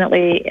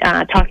definitely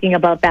talking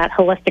about that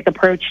holistic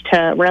approach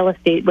to real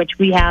estate, which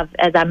we have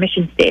as our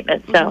mission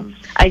statement. So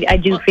I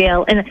do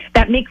feel, and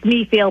that makes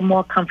me feel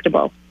more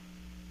comfortable.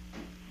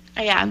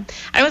 Yeah,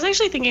 I was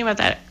actually thinking about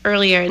that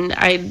earlier, and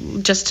I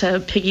just to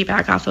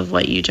piggyback off of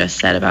what you just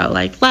said about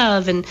like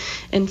love and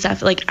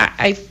stuff. Like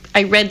I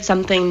read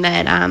something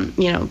that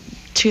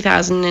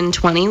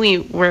 2020, we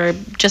were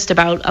just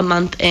about a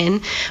month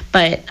in,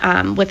 but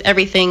with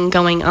everything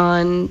going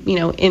on,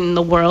 in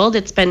the world,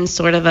 it's been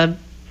sort of a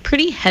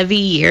pretty heavy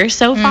year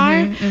so far.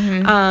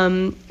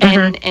 And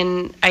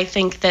I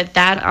think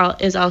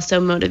that is also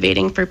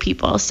motivating for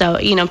people. So,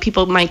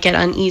 people might get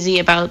uneasy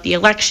about the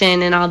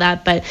election and all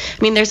that, but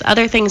I mean, there's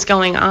other things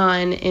going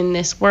on in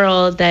this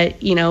world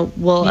that,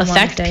 will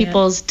affect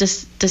people's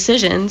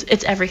decisions.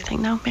 It's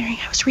everything though, Mary.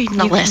 I was reading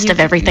the list of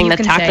everything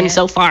that's happened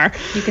so far.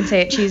 You can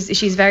say it.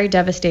 She's very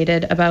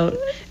devastated about,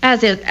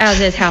 as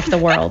is half the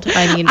world.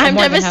 I mean, I'm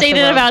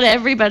devastated about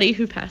everybody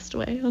who passed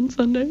away on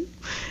Sunday.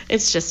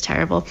 It's just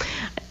terrible.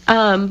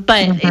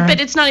 But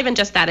it's not even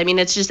just that. I mean,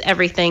 it's just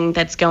everything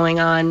that's going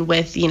on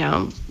with,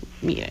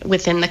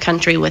 within the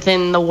country,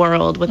 within the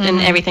world, within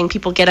everything.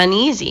 People get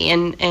uneasy,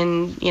 and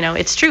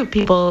it's true.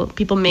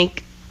 People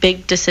make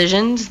big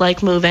decisions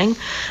like moving,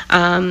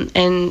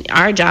 and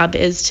our job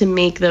is to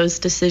make those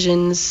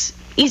decisions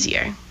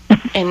easier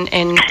and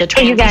the transition.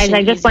 Hey, you guys,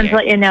 I just want to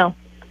let you know,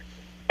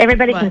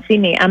 everybody What? can see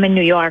me. I'm in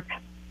New York.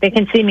 They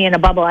can see me in a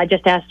bubble. I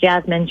just asked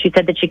Jasmine. She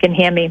said that she can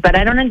hear me, but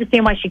I don't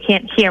understand why she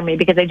can't hear me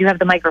because I do have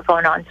the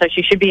microphone on, so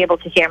she should be able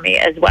to hear me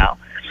as well.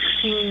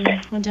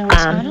 I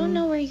don't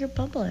know where your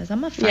bubble is.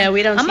 I'm gonna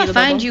we don't see the bubble.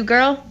 find you,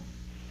 girl.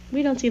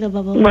 We don't see the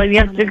bubble. Well, you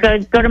have to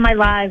go to my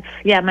live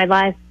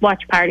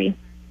watch party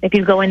if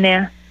you go in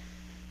there.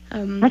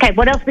 Okay,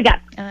 what else we got?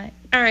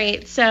 All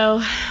right,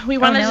 so we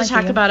wanted to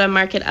talk about a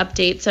market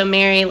update. So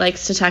Mary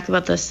likes to talk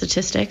about the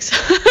statistics.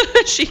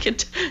 she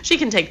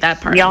can take that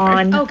part.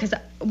 Yawn. Oh,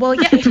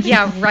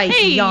 right.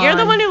 Hey, yawn. you're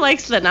the one who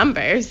likes the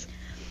numbers.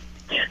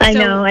 I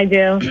know, I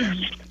do.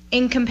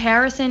 in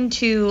comparison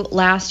to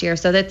last year,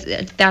 so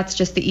that's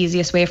just the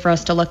easiest way for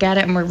us to look at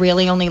it, and we're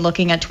really only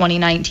looking at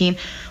 2019,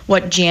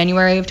 what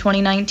January of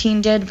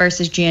 2019 did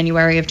versus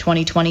January of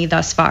 2020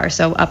 thus far,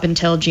 so up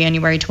until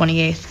January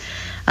 28th,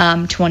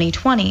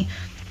 2020.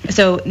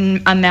 So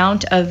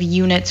amount of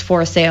units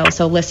for sale,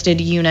 so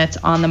listed units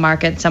on the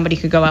market, somebody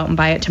could go out and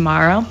buy it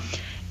tomorrow.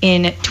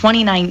 In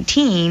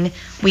 2019,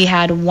 we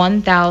had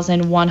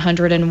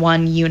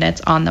 1,101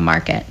 units on the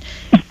market.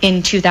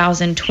 In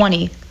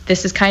 2020,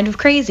 this is kind of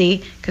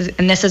crazy,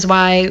 and this is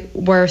why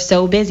we're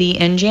so busy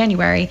in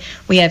January,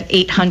 we have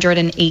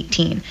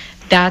 818.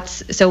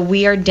 So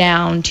we are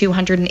down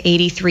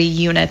 283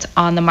 units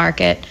on the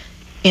market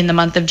in the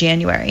month of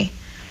January.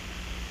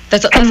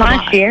 That's from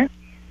last year?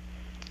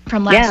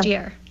 From last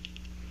year.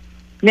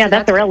 Yeah, so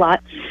that's a real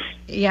lot.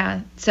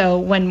 Yeah, so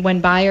when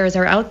buyers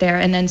are out there,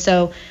 and then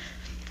so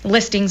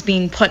listings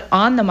being put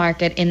on the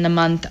market in the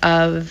month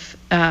of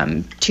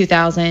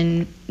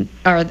 2000,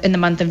 or in the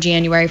month of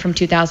January from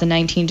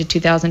 2019 to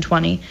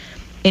 2020.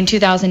 In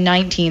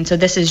 2019, so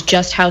this is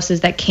just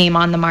houses that came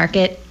on the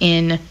market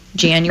in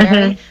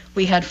January,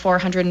 we had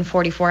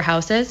 444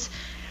 houses.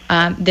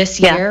 This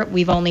year,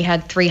 we've only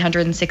had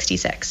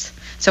 366.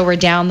 So we're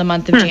down the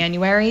month of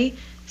January,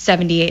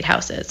 78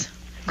 houses.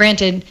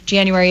 Granted,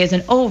 January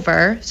isn't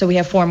over, so we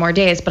have 4 more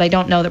days, but I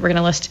don't know that we're going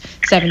to list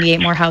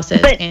 78 more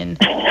houses in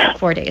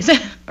 4 days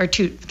or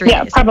 3 days.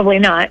 Yeah, probably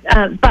not.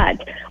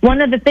 But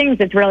one of the things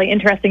that's really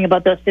interesting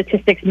about those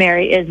statistics,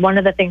 Mary, is one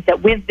of the things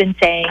that we've been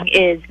saying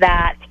is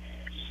that,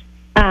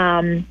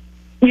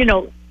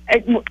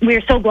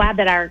 we're so glad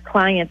that our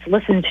clients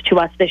listened to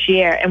us this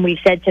year, and we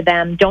said to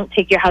them, don't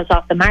take your house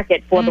off the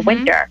market for the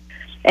winter,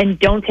 and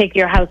don't take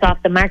your house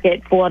off the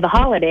market for the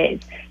holidays,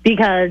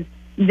 because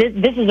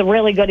this is a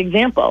really good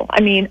example.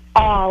 I mean,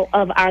 all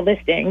of our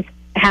listings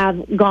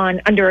have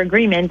gone under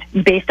agreement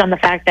based on the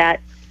fact that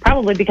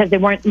probably because there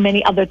weren't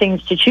many other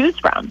things to choose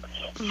from.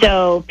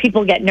 So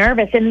people get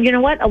nervous. And you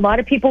know what? A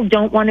lot of people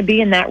don't want to be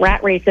in that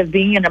rat race of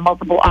being in a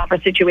multiple offer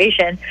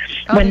situation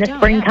when the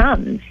spring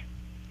comes.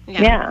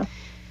 Yeah.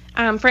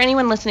 For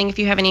anyone listening, if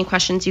you have any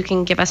questions, you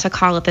can give us a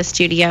call at the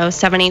studio,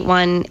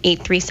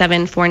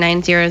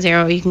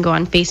 781-837-4900. You can go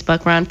on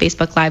Facebook. We're on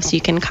Facebook Live, so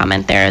you can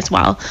comment there as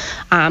well.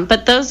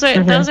 But those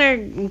are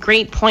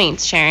great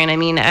points, Sharon. I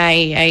mean,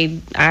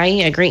 I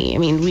agree. I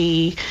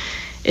mean,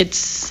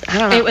 it's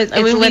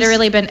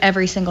literally been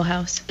every single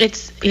house.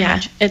 It's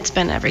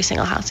been every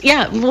single house.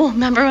 Yeah, well,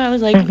 remember I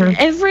was like,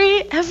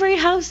 every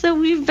house that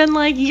we've been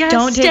like, yes,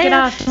 don't take it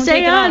off,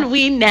 stay on.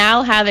 We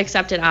now have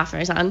accepted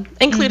offers on,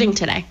 including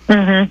today.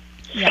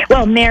 Yeah.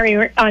 Well,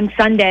 Mary, on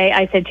Sunday,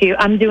 I said to you,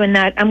 I'm doing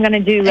that. I'm going to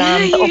do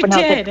the open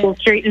house at School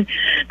Street. And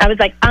I was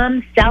like,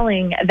 I'm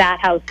selling that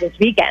house this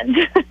weekend.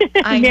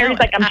 Mary's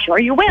like, I'm sure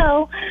you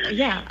will.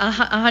 Yeah,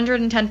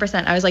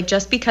 110%. I was like,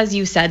 just because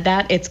you said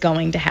that, it's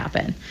going to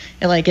happen.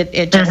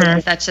 It just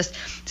is. That's just,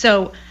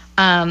 so,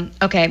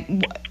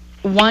 okay.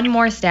 One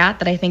more stat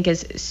that I think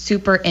is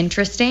super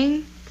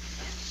interesting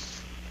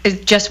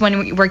is just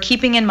when we're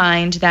keeping in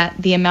mind that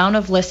the amount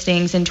of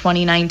listings in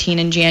 2019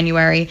 in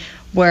January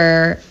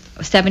were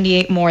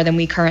 78 more than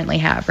we currently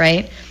have,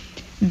 right?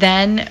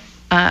 Then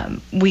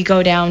we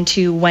go down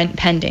to went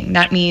pending.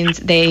 That means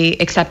they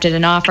accepted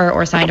an offer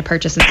or signed a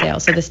purchase and sale.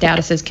 So the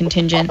status is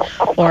contingent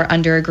or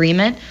under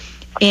agreement.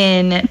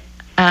 In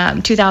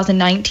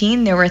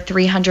 2019, there were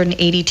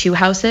 382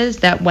 houses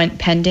that went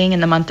pending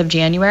in the month of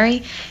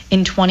January.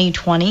 In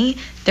 2020,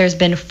 there's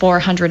been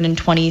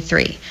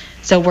 423.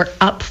 So we're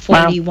up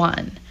 41.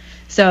 Wow.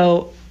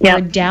 So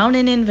we're down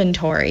in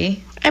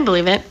inventory. I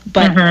believe it.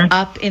 But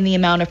up in the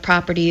amount of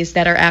properties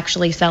that are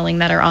actually selling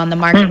that are on the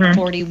market,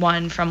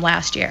 41 from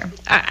last year.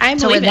 I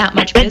believe so we're that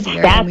much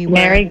busier than we were.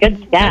 Mary, good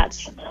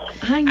stats.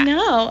 I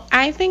know.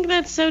 I think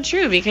that's so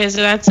true because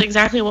that's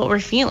exactly what we're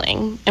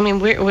feeling. I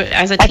mean, we're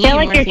as a team, I feel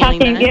like you're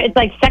talking. That. It's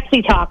like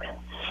sexy talk.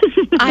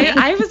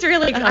 I was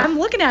really. I'm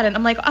looking at it.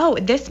 I'm like, oh,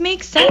 this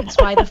makes sense.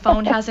 Why the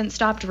phone hasn't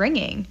stopped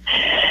ringing.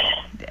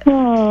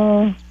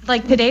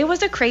 Like today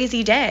was a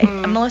crazy day.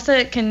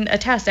 Melissa can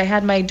attest. I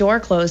had my door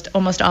closed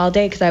almost all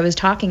day because I was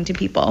talking to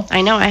people.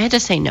 I know. I had to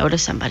say no to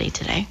somebody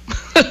today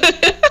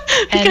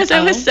because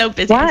I was so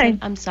busy. Why?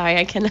 I'm sorry.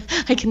 I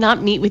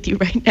cannot meet with you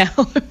right now.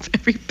 I'm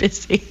very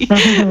busy.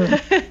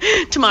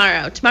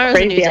 Tomorrow's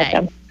a new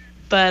day.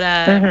 But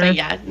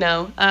yeah,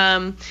 no.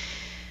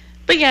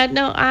 But yeah,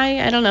 no.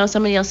 I don't know.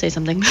 Somebody else say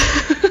something.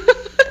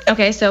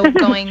 Okay, so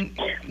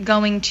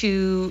going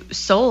to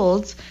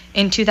solds,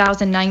 in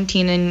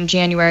 2019 in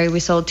January, we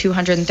sold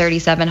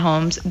 237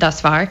 homes thus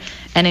far,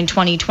 and in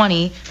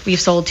 2020, we've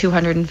sold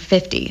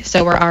 250.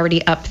 So we're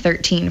already up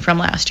 13 from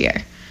last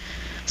year.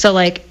 So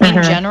like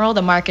in general,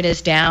 the market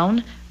is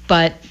down,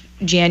 but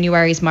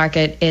January's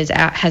market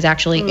has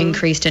actually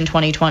increased in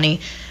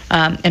 2020,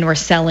 and we're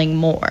selling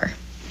more.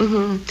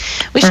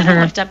 We should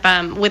have looked up,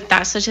 with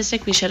that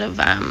statistic, we should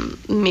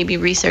have maybe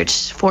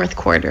researched fourth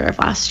quarter of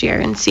last year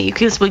and see,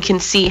 because we can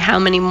see how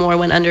many more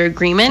went under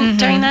agreement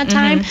during that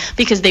time,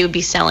 because they would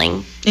be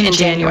selling in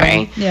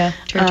January. Yeah,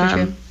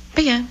 true.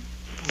 But yeah,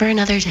 for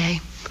another day,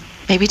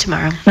 maybe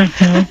tomorrow.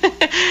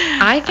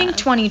 I think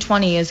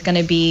 2020 is going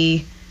to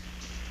be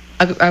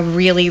a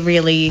really,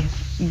 really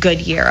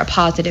good year, a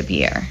positive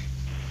year.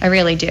 I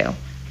really do.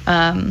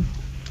 I'm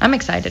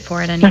excited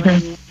for it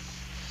anyway.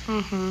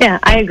 Yeah,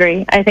 I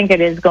agree. I think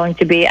it is going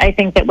to be. I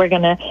think that we're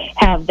going to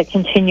have the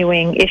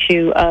continuing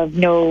issue of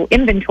no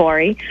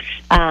inventory.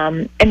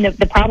 And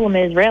the problem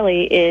is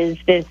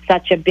there's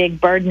such a big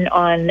burden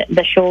on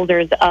the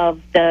shoulders of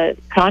the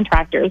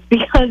contractors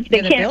because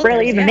they can't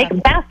really even make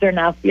them fast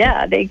enough.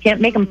 Yeah, they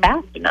can't make them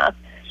fast enough.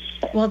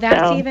 Well,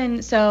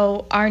 that's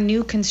so our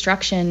new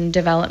construction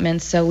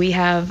developments. So we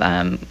have,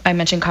 I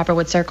mentioned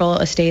Copperwood Circle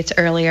Estates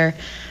earlier,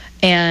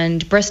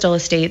 and Bristol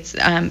Estates.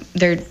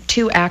 They're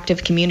two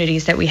active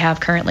communities that we have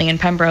currently in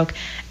Pembroke.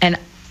 And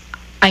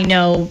I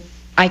know,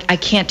 I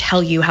can't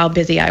tell you how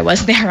busy I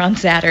was there on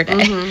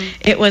Saturday.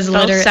 It was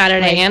literally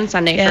Saturday and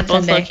Sunday for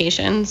both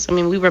locations. I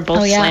mean, we were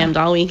both slammed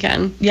all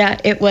weekend. Yeah,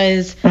 it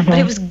was, but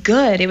it was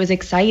good. It was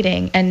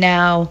exciting. And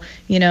now,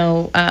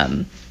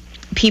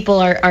 people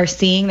are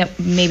seeing that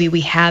maybe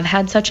we have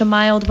had such a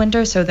mild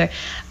winter. So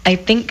I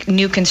think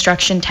new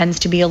construction tends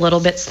to be a little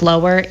bit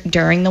slower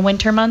during the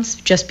winter months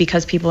just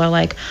because people are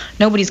like,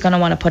 nobody's going to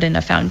want to put in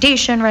a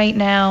foundation right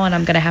now, and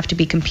I'm going to have to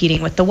be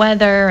competing with the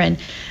weather, and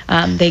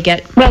they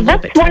get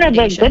that's one of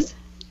the good.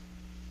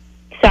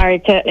 Sorry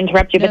to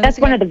interrupt you, but that's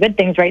one of the good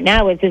things right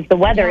now is the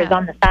weather is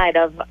on the side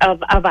of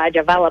our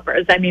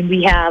developers. I mean,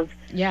 we have,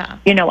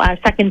 our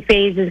second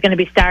phase is going to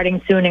be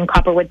starting soon in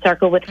Copperwood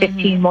Circle with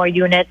 15 more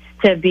units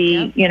to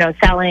be,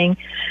 selling.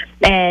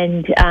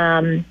 And,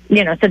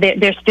 so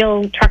they're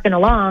still trucking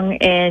along.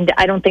 And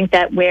I don't think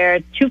that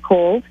we're too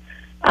cold,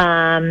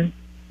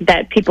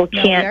 that people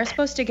can't. We are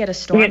supposed to get a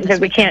storm this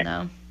weekend,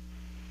 though.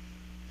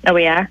 Oh,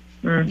 we are?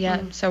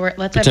 Yeah, so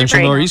let's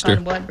potential nor'easter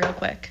on wood real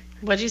quick.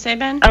 What'd you say,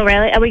 Ben? Oh,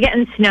 really? Are we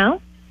getting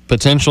snow?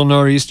 Potential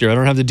nor'easter. I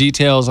don't have the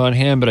details on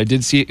hand, but I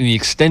did see it in the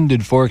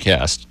extended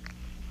forecast.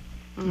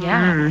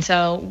 Yeah.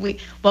 So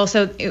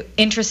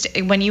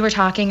interesting when you were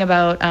talking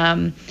about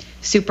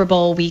Super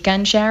Bowl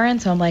weekend, Sharon.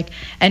 So I'm like,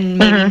 and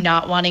maybe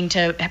not wanting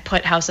to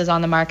put houses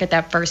on the market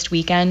that first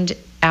weekend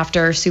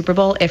after Super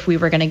Bowl if we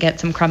were going to get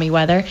some crummy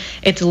weather.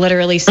 It's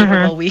literally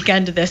Super Bowl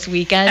weekend this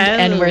weekend,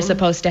 and we're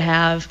supposed to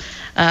have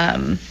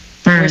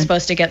we're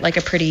supposed to get like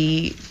a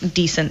pretty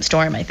decent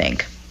storm, I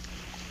think.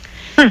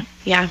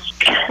 Yeah.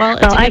 Well,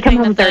 I come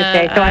home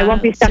Thursday, so I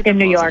won't be stuck in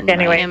New York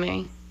anyway.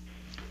 Miami.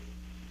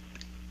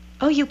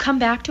 Oh, you come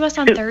back to us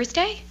on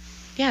Thursday?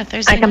 Yeah,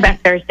 Thursday. I come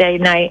back Thursday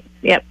night.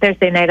 Yep,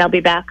 Thursday night I'll be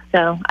back,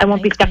 so I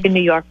won't be stuck in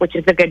New York, which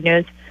is the good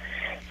news.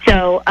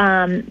 So,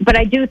 but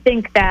I do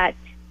think that,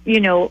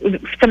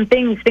 some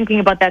things thinking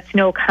about that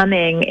snow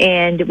coming,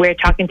 and we're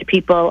talking to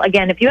people.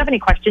 Again, if you have any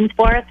questions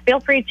for us, feel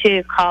free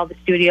to call the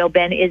studio.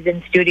 Ben is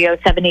in studio,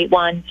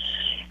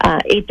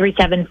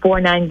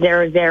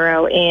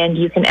 781-837-4900, and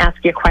you can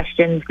ask your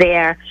questions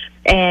there.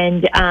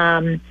 And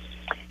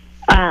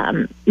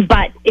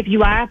but if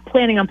you are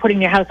planning on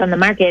putting your house on the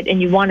market and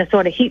you want to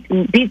sort of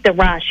beat the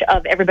rush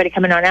of everybody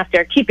coming on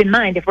after, keep in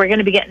mind, if we're going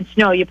to be getting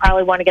snow, you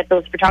probably want to get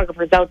those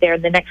photographers out there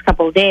in the next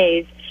couple of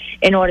days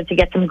in order to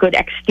get some good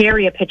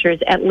exterior pictures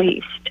at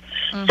least.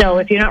 So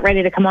if you're not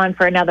ready to come on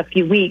for another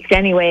few weeks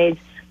anyways,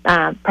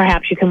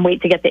 perhaps you can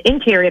wait to get the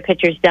interior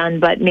pictures done,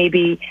 but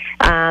maybe,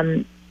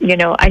 I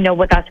know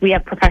with us, we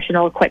have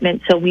professional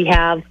equipment, so we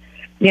have,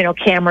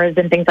 cameras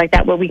and things like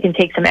that where we can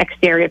take some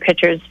exterior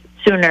pictures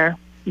sooner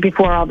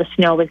before all the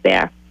snow is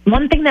there.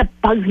 One thing that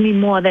bugs me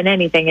more than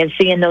anything is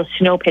seeing those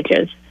snow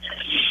pictures.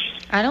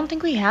 I don't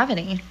think we have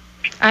any.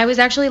 I was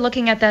actually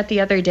looking at that the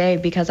other day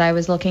because I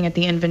was looking at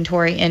the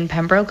inventory in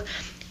Pembroke,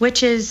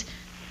 which is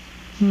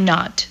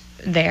not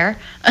there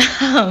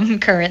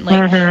currently.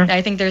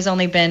 I think there's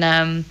only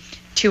been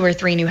 2 or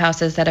 3 new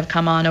houses that have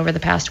come on over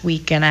the past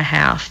week and a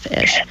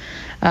half-ish.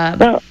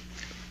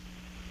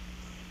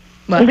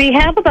 We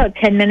have about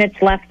 10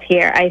 minutes left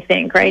here, I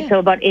think, right? Yeah. So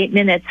about 8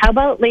 minutes. How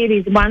about,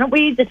 ladies, why don't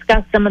we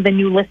discuss some of the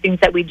new listings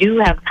that we do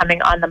have coming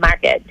on the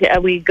market?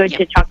 Are we good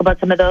to talk about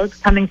some of those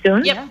coming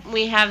soon? Yep,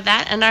 we have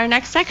that in our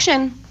next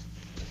section.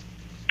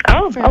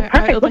 Oh,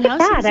 perfect. Look at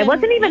that. I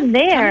wasn't even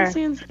there.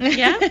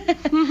 Yeah.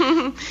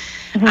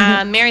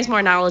 Mary's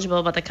more knowledgeable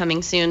about the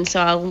coming soon,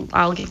 so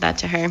I'll give that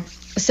to her.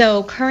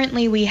 So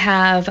currently we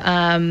have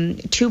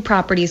 2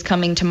 properties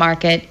coming to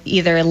market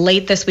either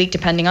late this week,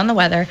 depending on the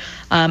weather,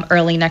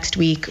 early next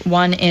week.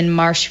 One in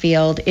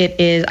Marshfield.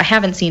 I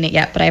haven't seen it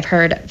yet, but I've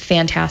heard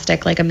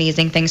fantastic,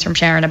 amazing things from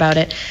Sharon about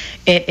it.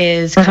 It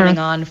is coming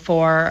on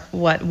for,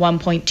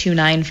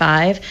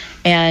 1.295,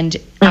 and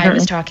I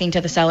was talking to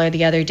the seller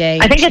the other day.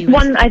 I think it's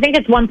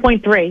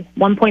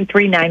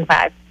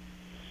 1.395.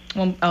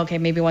 Okay,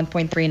 maybe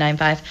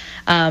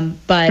 1.395.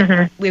 But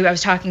I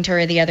was talking to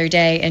her the other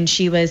day, and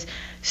she was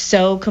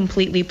so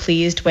completely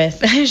pleased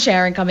with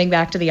Sharon coming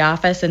back to the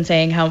office and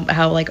saying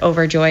how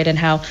overjoyed and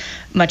how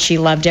much she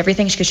loved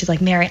everything. She's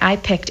like, Mary, I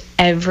picked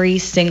every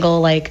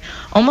single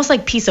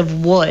almost piece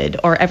of wood,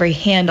 or every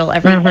handle,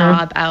 every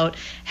knob out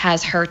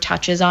has her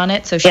touches on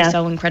it. So she's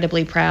so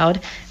incredibly proud,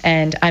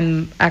 and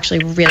I'm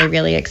actually really,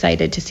 really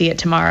excited to see it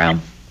tomorrow.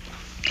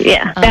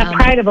 Yeah, that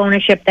pride of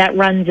ownership that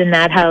runs in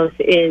that house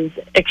is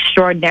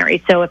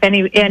extraordinary. So if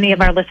any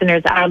of our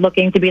listeners are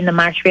looking to be in the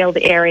Marshfield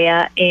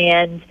area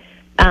and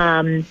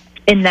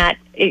in that,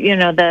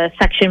 the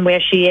section where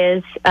she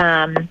is,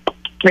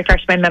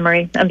 refresh my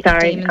memory. I'm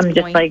sorry. Damon's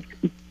just Point. like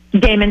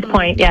Damon's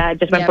Point. Yeah, I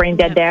just went brain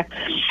dead there.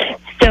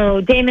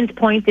 So Damon's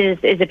Point is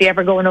if you're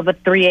ever going over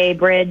 3A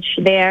Bridge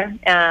there,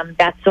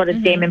 that's sort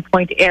of Damon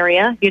Point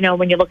area,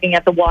 when you're looking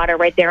at the water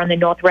right there on the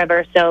North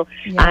River. So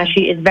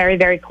she is very,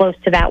 very close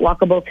to that,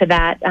 walkable to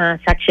that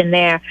section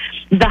there.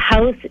 The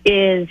house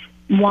is,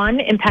 one,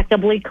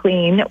 impeccably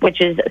clean,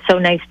 which is so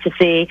nice to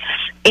see.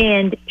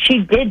 And she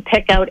did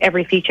pick out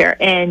every feature,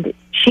 and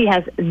she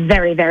has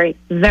very, very,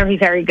 very,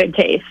 very good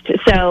taste.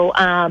 So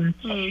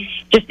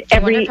just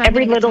every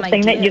little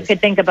thing that you could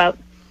think about.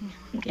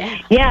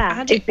 Yeah,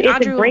 Audrey,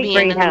 it's a great will be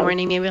in the house.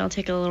 morning. Maybe I'll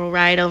take a little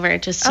ride over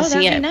just to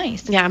see that'd it. be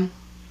nice. Yeah.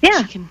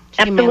 Yeah, She can be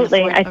on the absolutely.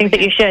 floor I think over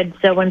that you here. should.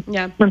 So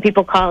when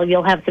people call,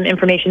 you'll have some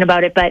information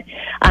about it. But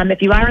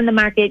if you are in the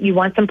market, you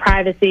want some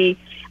privacy,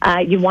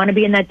 you want to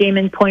be in that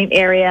Damon Point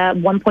area,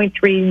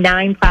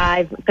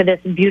 1.395 for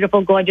this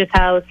beautiful, gorgeous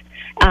house.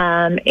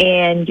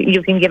 And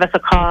you can give us a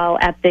call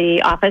at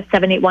the office,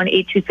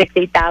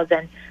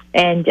 781-826-8000,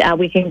 and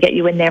we can get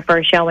you in there for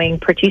a showing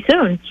pretty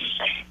soon.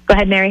 Go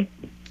ahead, Mary.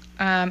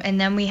 And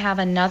then we have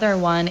another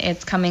one.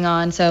 It's coming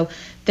on. So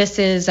this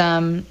is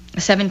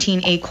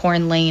 17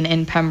 Acorn Lane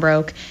in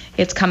Pembroke.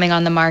 It's coming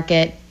on the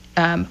market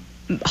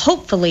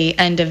hopefully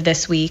end of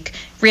this week,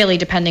 really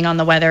depending on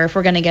the weather. If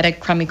we're going to get a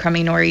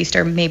crummy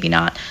nor'easter, maybe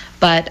not,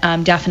 but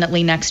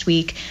definitely next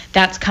week.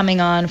 That's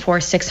coming on for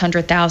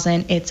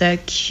 $600,000. It's a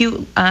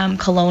cute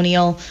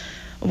colonial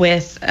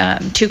with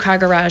 2-car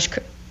garage.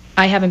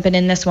 I haven't been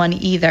in this one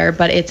either,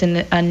 but it's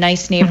in a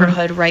nice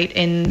neighborhood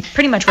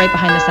pretty much right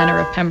behind the center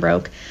of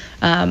Pembroke.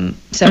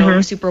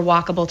 Super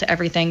walkable to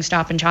everything.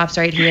 Stop and Shop's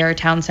right here,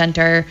 town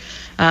center.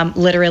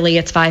 Literally,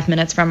 it's 5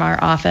 minutes from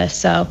our office.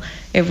 So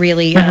it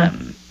really,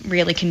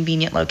 really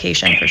convenient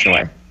location for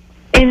sure.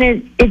 And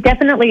it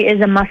definitely is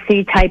a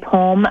must-see type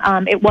home.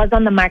 It was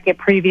on the market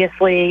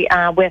previously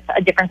with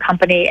a different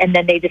company, and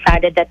then they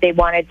decided that they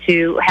wanted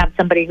to have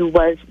somebody who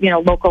was,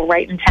 local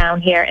right in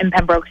town here in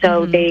Pembroke.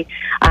 So they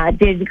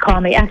did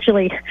call me.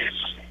 Actually,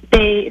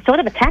 they sort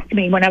of attacked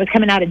me when I was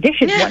coming out of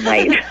dishes one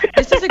night.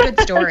 This is a good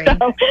story.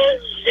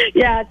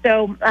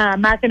 So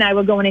Mark and I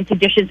were going into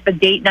dishes for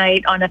date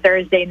night on a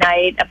Thursday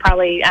night,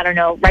 probably, I don't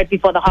know, right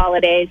before the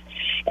holidays.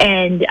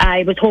 And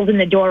I was holding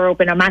the door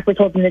open, or Mark was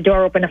holding the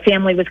door open. A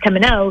family was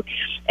coming out,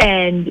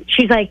 and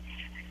she's like,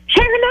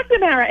 Sharon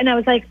McNamara. And I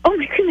was like, oh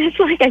my goodness,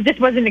 I just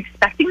wasn't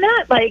expecting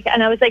that.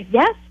 And I was like,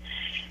 yes.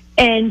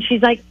 And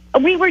she's like,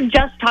 we were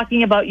just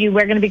talking about you.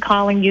 We're going to be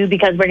calling you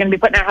because we're going to be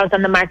putting our house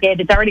on the market.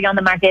 It's already on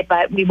the market,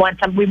 but we want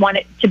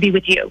it to be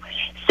with you.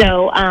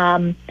 So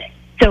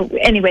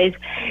anyways,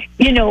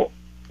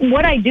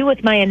 what I do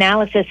with my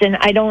analysis, and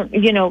I don't,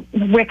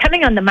 we're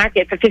coming on the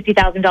market for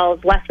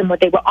 $50,000 less than what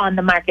they were on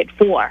the market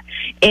for.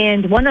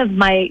 And one of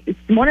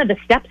the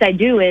steps I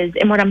do is,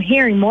 and what I'm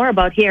hearing more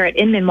about here at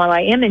Inman while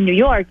I am in New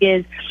York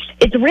is,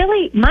 it's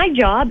really, my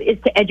job is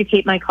to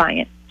educate my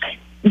client.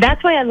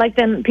 That's why I like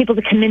people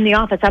to come in the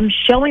office. I'm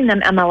showing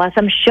them MLS.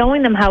 I'm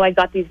showing them how I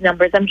got these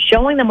numbers. I'm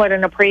showing them what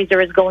an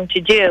appraiser is going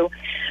to do.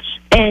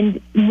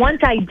 And once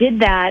I did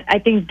that, I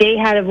think they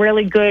had a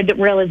really good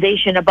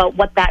realization about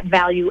what that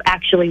value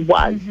actually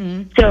was.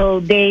 So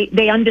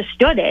they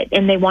understood it,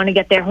 and they want to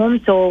get their home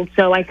sold.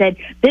 So I said,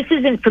 this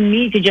isn't for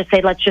me to just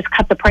say, let's just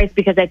cut the price,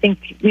 because I think,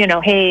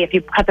 hey, if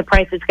you cut the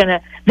price, this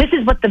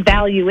is what the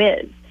value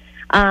is.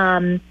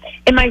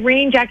 And my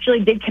range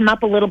actually did come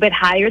up a little bit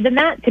higher than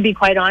that, to be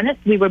quite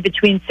honest. We were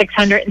between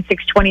 $600 and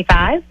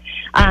 $625.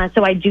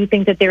 So I do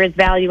think that there is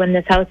value in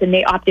this house, and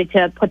they opted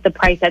to put the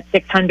price at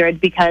 $600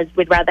 because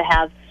we'd rather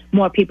have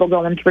more people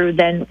going through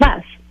than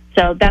less.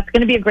 So that's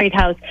going to be a great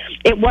house.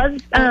 It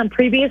was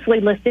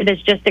previously listed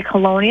as just a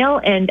colonial,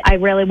 and I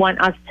really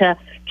want us to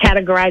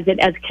categorize it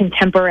as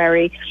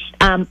contemporary.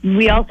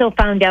 We also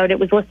found out it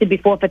was listed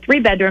before for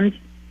 3 bedrooms.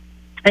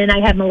 And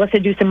I had Melissa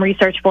do some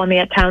research for me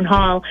at Town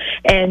Hall,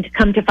 and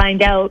come to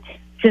find out,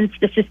 since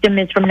the system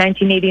is from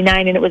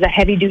 1989 and it was a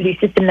heavy-duty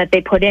system that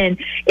they put in,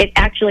 it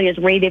actually is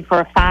rated for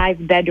a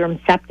 5-bedroom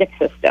septic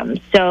system.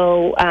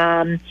 So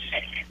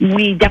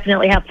we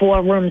definitely have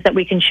 4 rooms that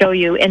we can show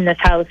you in this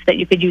house that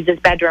you could use as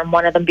bedroom,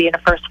 one of them being a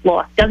first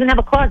floor. Doesn't have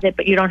a closet,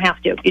 but you don't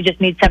have to. You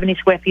just need 70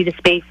 square feet of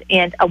space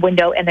and a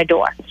window and a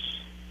door.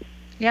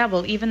 Yeah,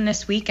 well, even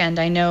this weekend,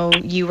 I know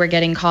you were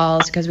getting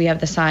calls because we have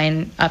the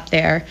sign up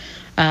there.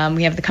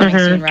 We have the Coming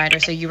Soon rider,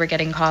 so you were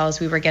getting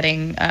calls. We were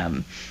getting,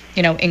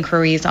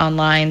 inquiries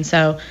online.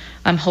 So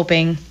I'm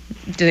hoping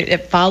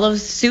it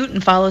follows suit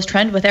and follows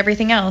trend with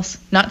everything else.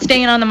 Not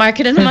staying on the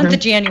market in the month of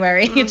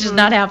January. It's just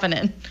not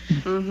happening.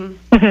 And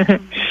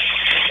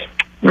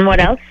what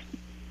else?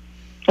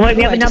 Well,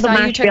 we have another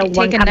Marshfield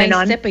one take a coming nice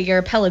on. sip of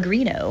your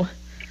Pellegrino.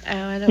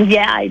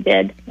 Yeah, I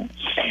did.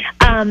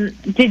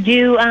 Did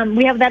you?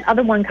 We have that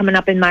other one coming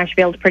up in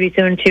Marshfield pretty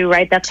soon too,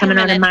 right? That's coming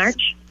on in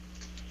March.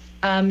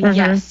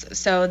 Yes.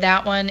 So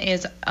that one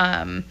is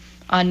on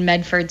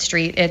Medford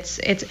Street.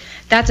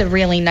 That's a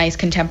really nice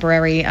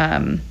contemporary,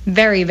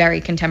 very,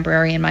 very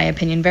contemporary in my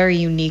opinion, very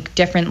unique,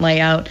 different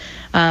layout.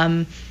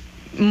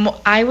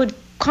 I would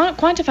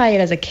quantify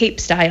it as a Cape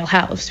style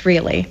house,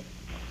 really.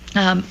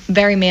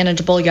 Very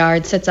manageable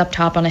yard, sits up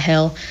top on a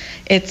hill.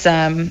 It's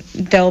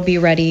they'll be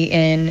ready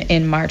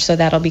in March, so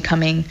that'll be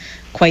coming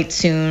quite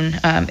soon.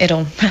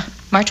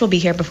 March will be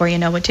here before you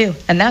know it too,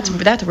 and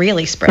that's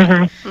really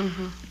spring.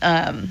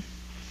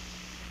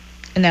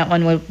 And that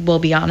one will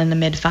be on in the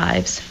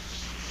mid-5s.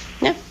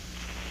 Yeah.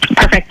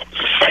 Perfect.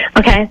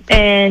 Okay,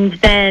 and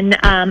then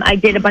I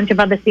did a bunch of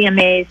other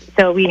CMAs.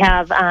 So we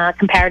have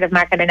comparative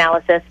market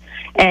analysis,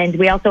 and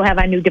we also have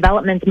our new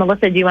developments.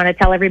 Melissa, do you want to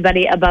tell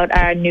everybody about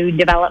our new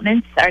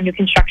developments, our new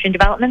construction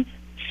developments?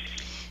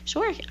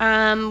 Sure.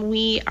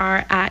 We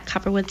are at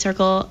Copperwood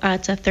Circle.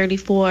 It's a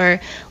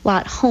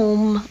 34-lot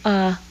home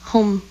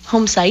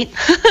site.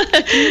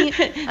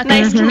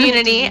 Nice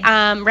community,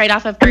 right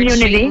off of Birch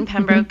Street in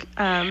Pembroke.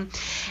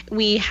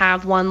 We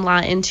have 1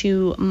 lot and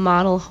 2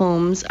 model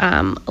homes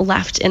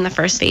left in the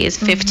first phase,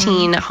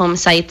 15 home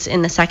sites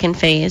in the second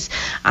phase.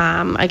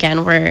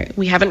 Again,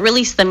 we haven't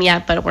released them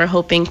yet, but we're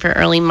hoping for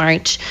early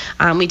March.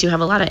 We do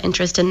have a lot of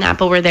interest in that,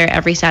 but we're there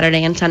every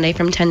Saturday and Sunday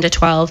from 10 to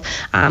 12.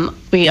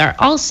 We are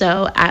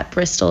also at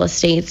Bristol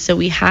Estates, so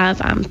we have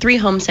 3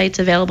 home sites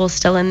available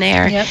still in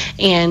there,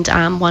 and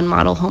 1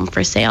 model home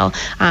for sale.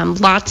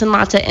 Lots and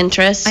lots of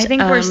interest. I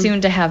think we're soon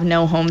to have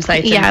no home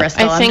sites in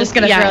Bristol. I'm just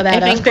going to throw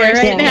that out there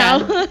right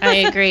now. I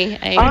agree.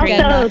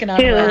 Also,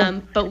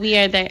 too, but we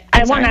are there.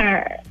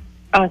 Sorry,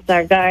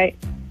 go ahead.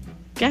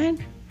 Go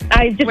ahead.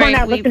 I just want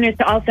our listeners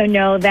to also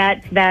know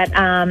that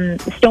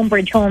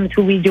Stonebridge Homes,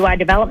 who we do our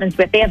developments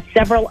with, they have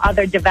several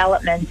other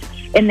developments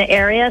in the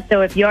area.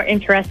 So if you're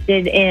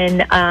interested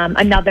in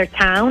another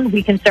town,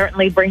 we can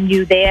certainly bring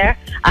you there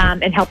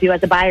and help you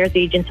as a buyer's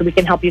agent, so we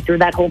can help you through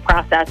that whole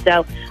process.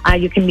 So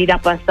you can meet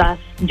up with us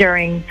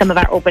during some of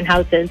our open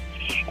houses.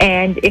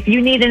 And if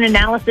you need an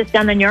analysis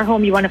done on your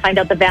home, you want to find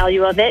out the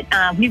value of it,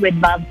 we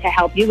would love to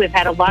help you. We've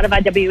had a lot of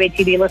our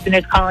WATD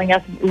listeners calling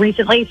us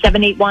recently,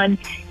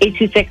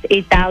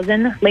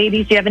 781-826-8000.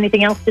 Ladies, do you have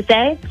anything else to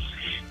say?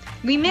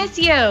 We miss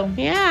you.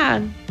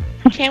 Yeah.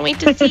 Can't wait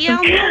to see you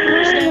on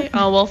Thursday.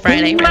 Oh, well,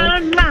 Friday. Really.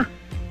 I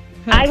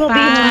will be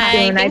here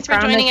soon. Thanks for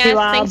joining us.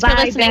 Thanks for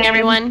listening,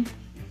 everyone.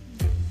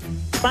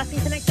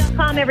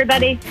 BostonConnect.com,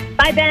 everybody.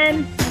 Bye,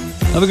 Ben.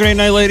 Have a great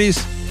night,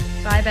 ladies.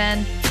 Bye,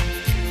 Ben.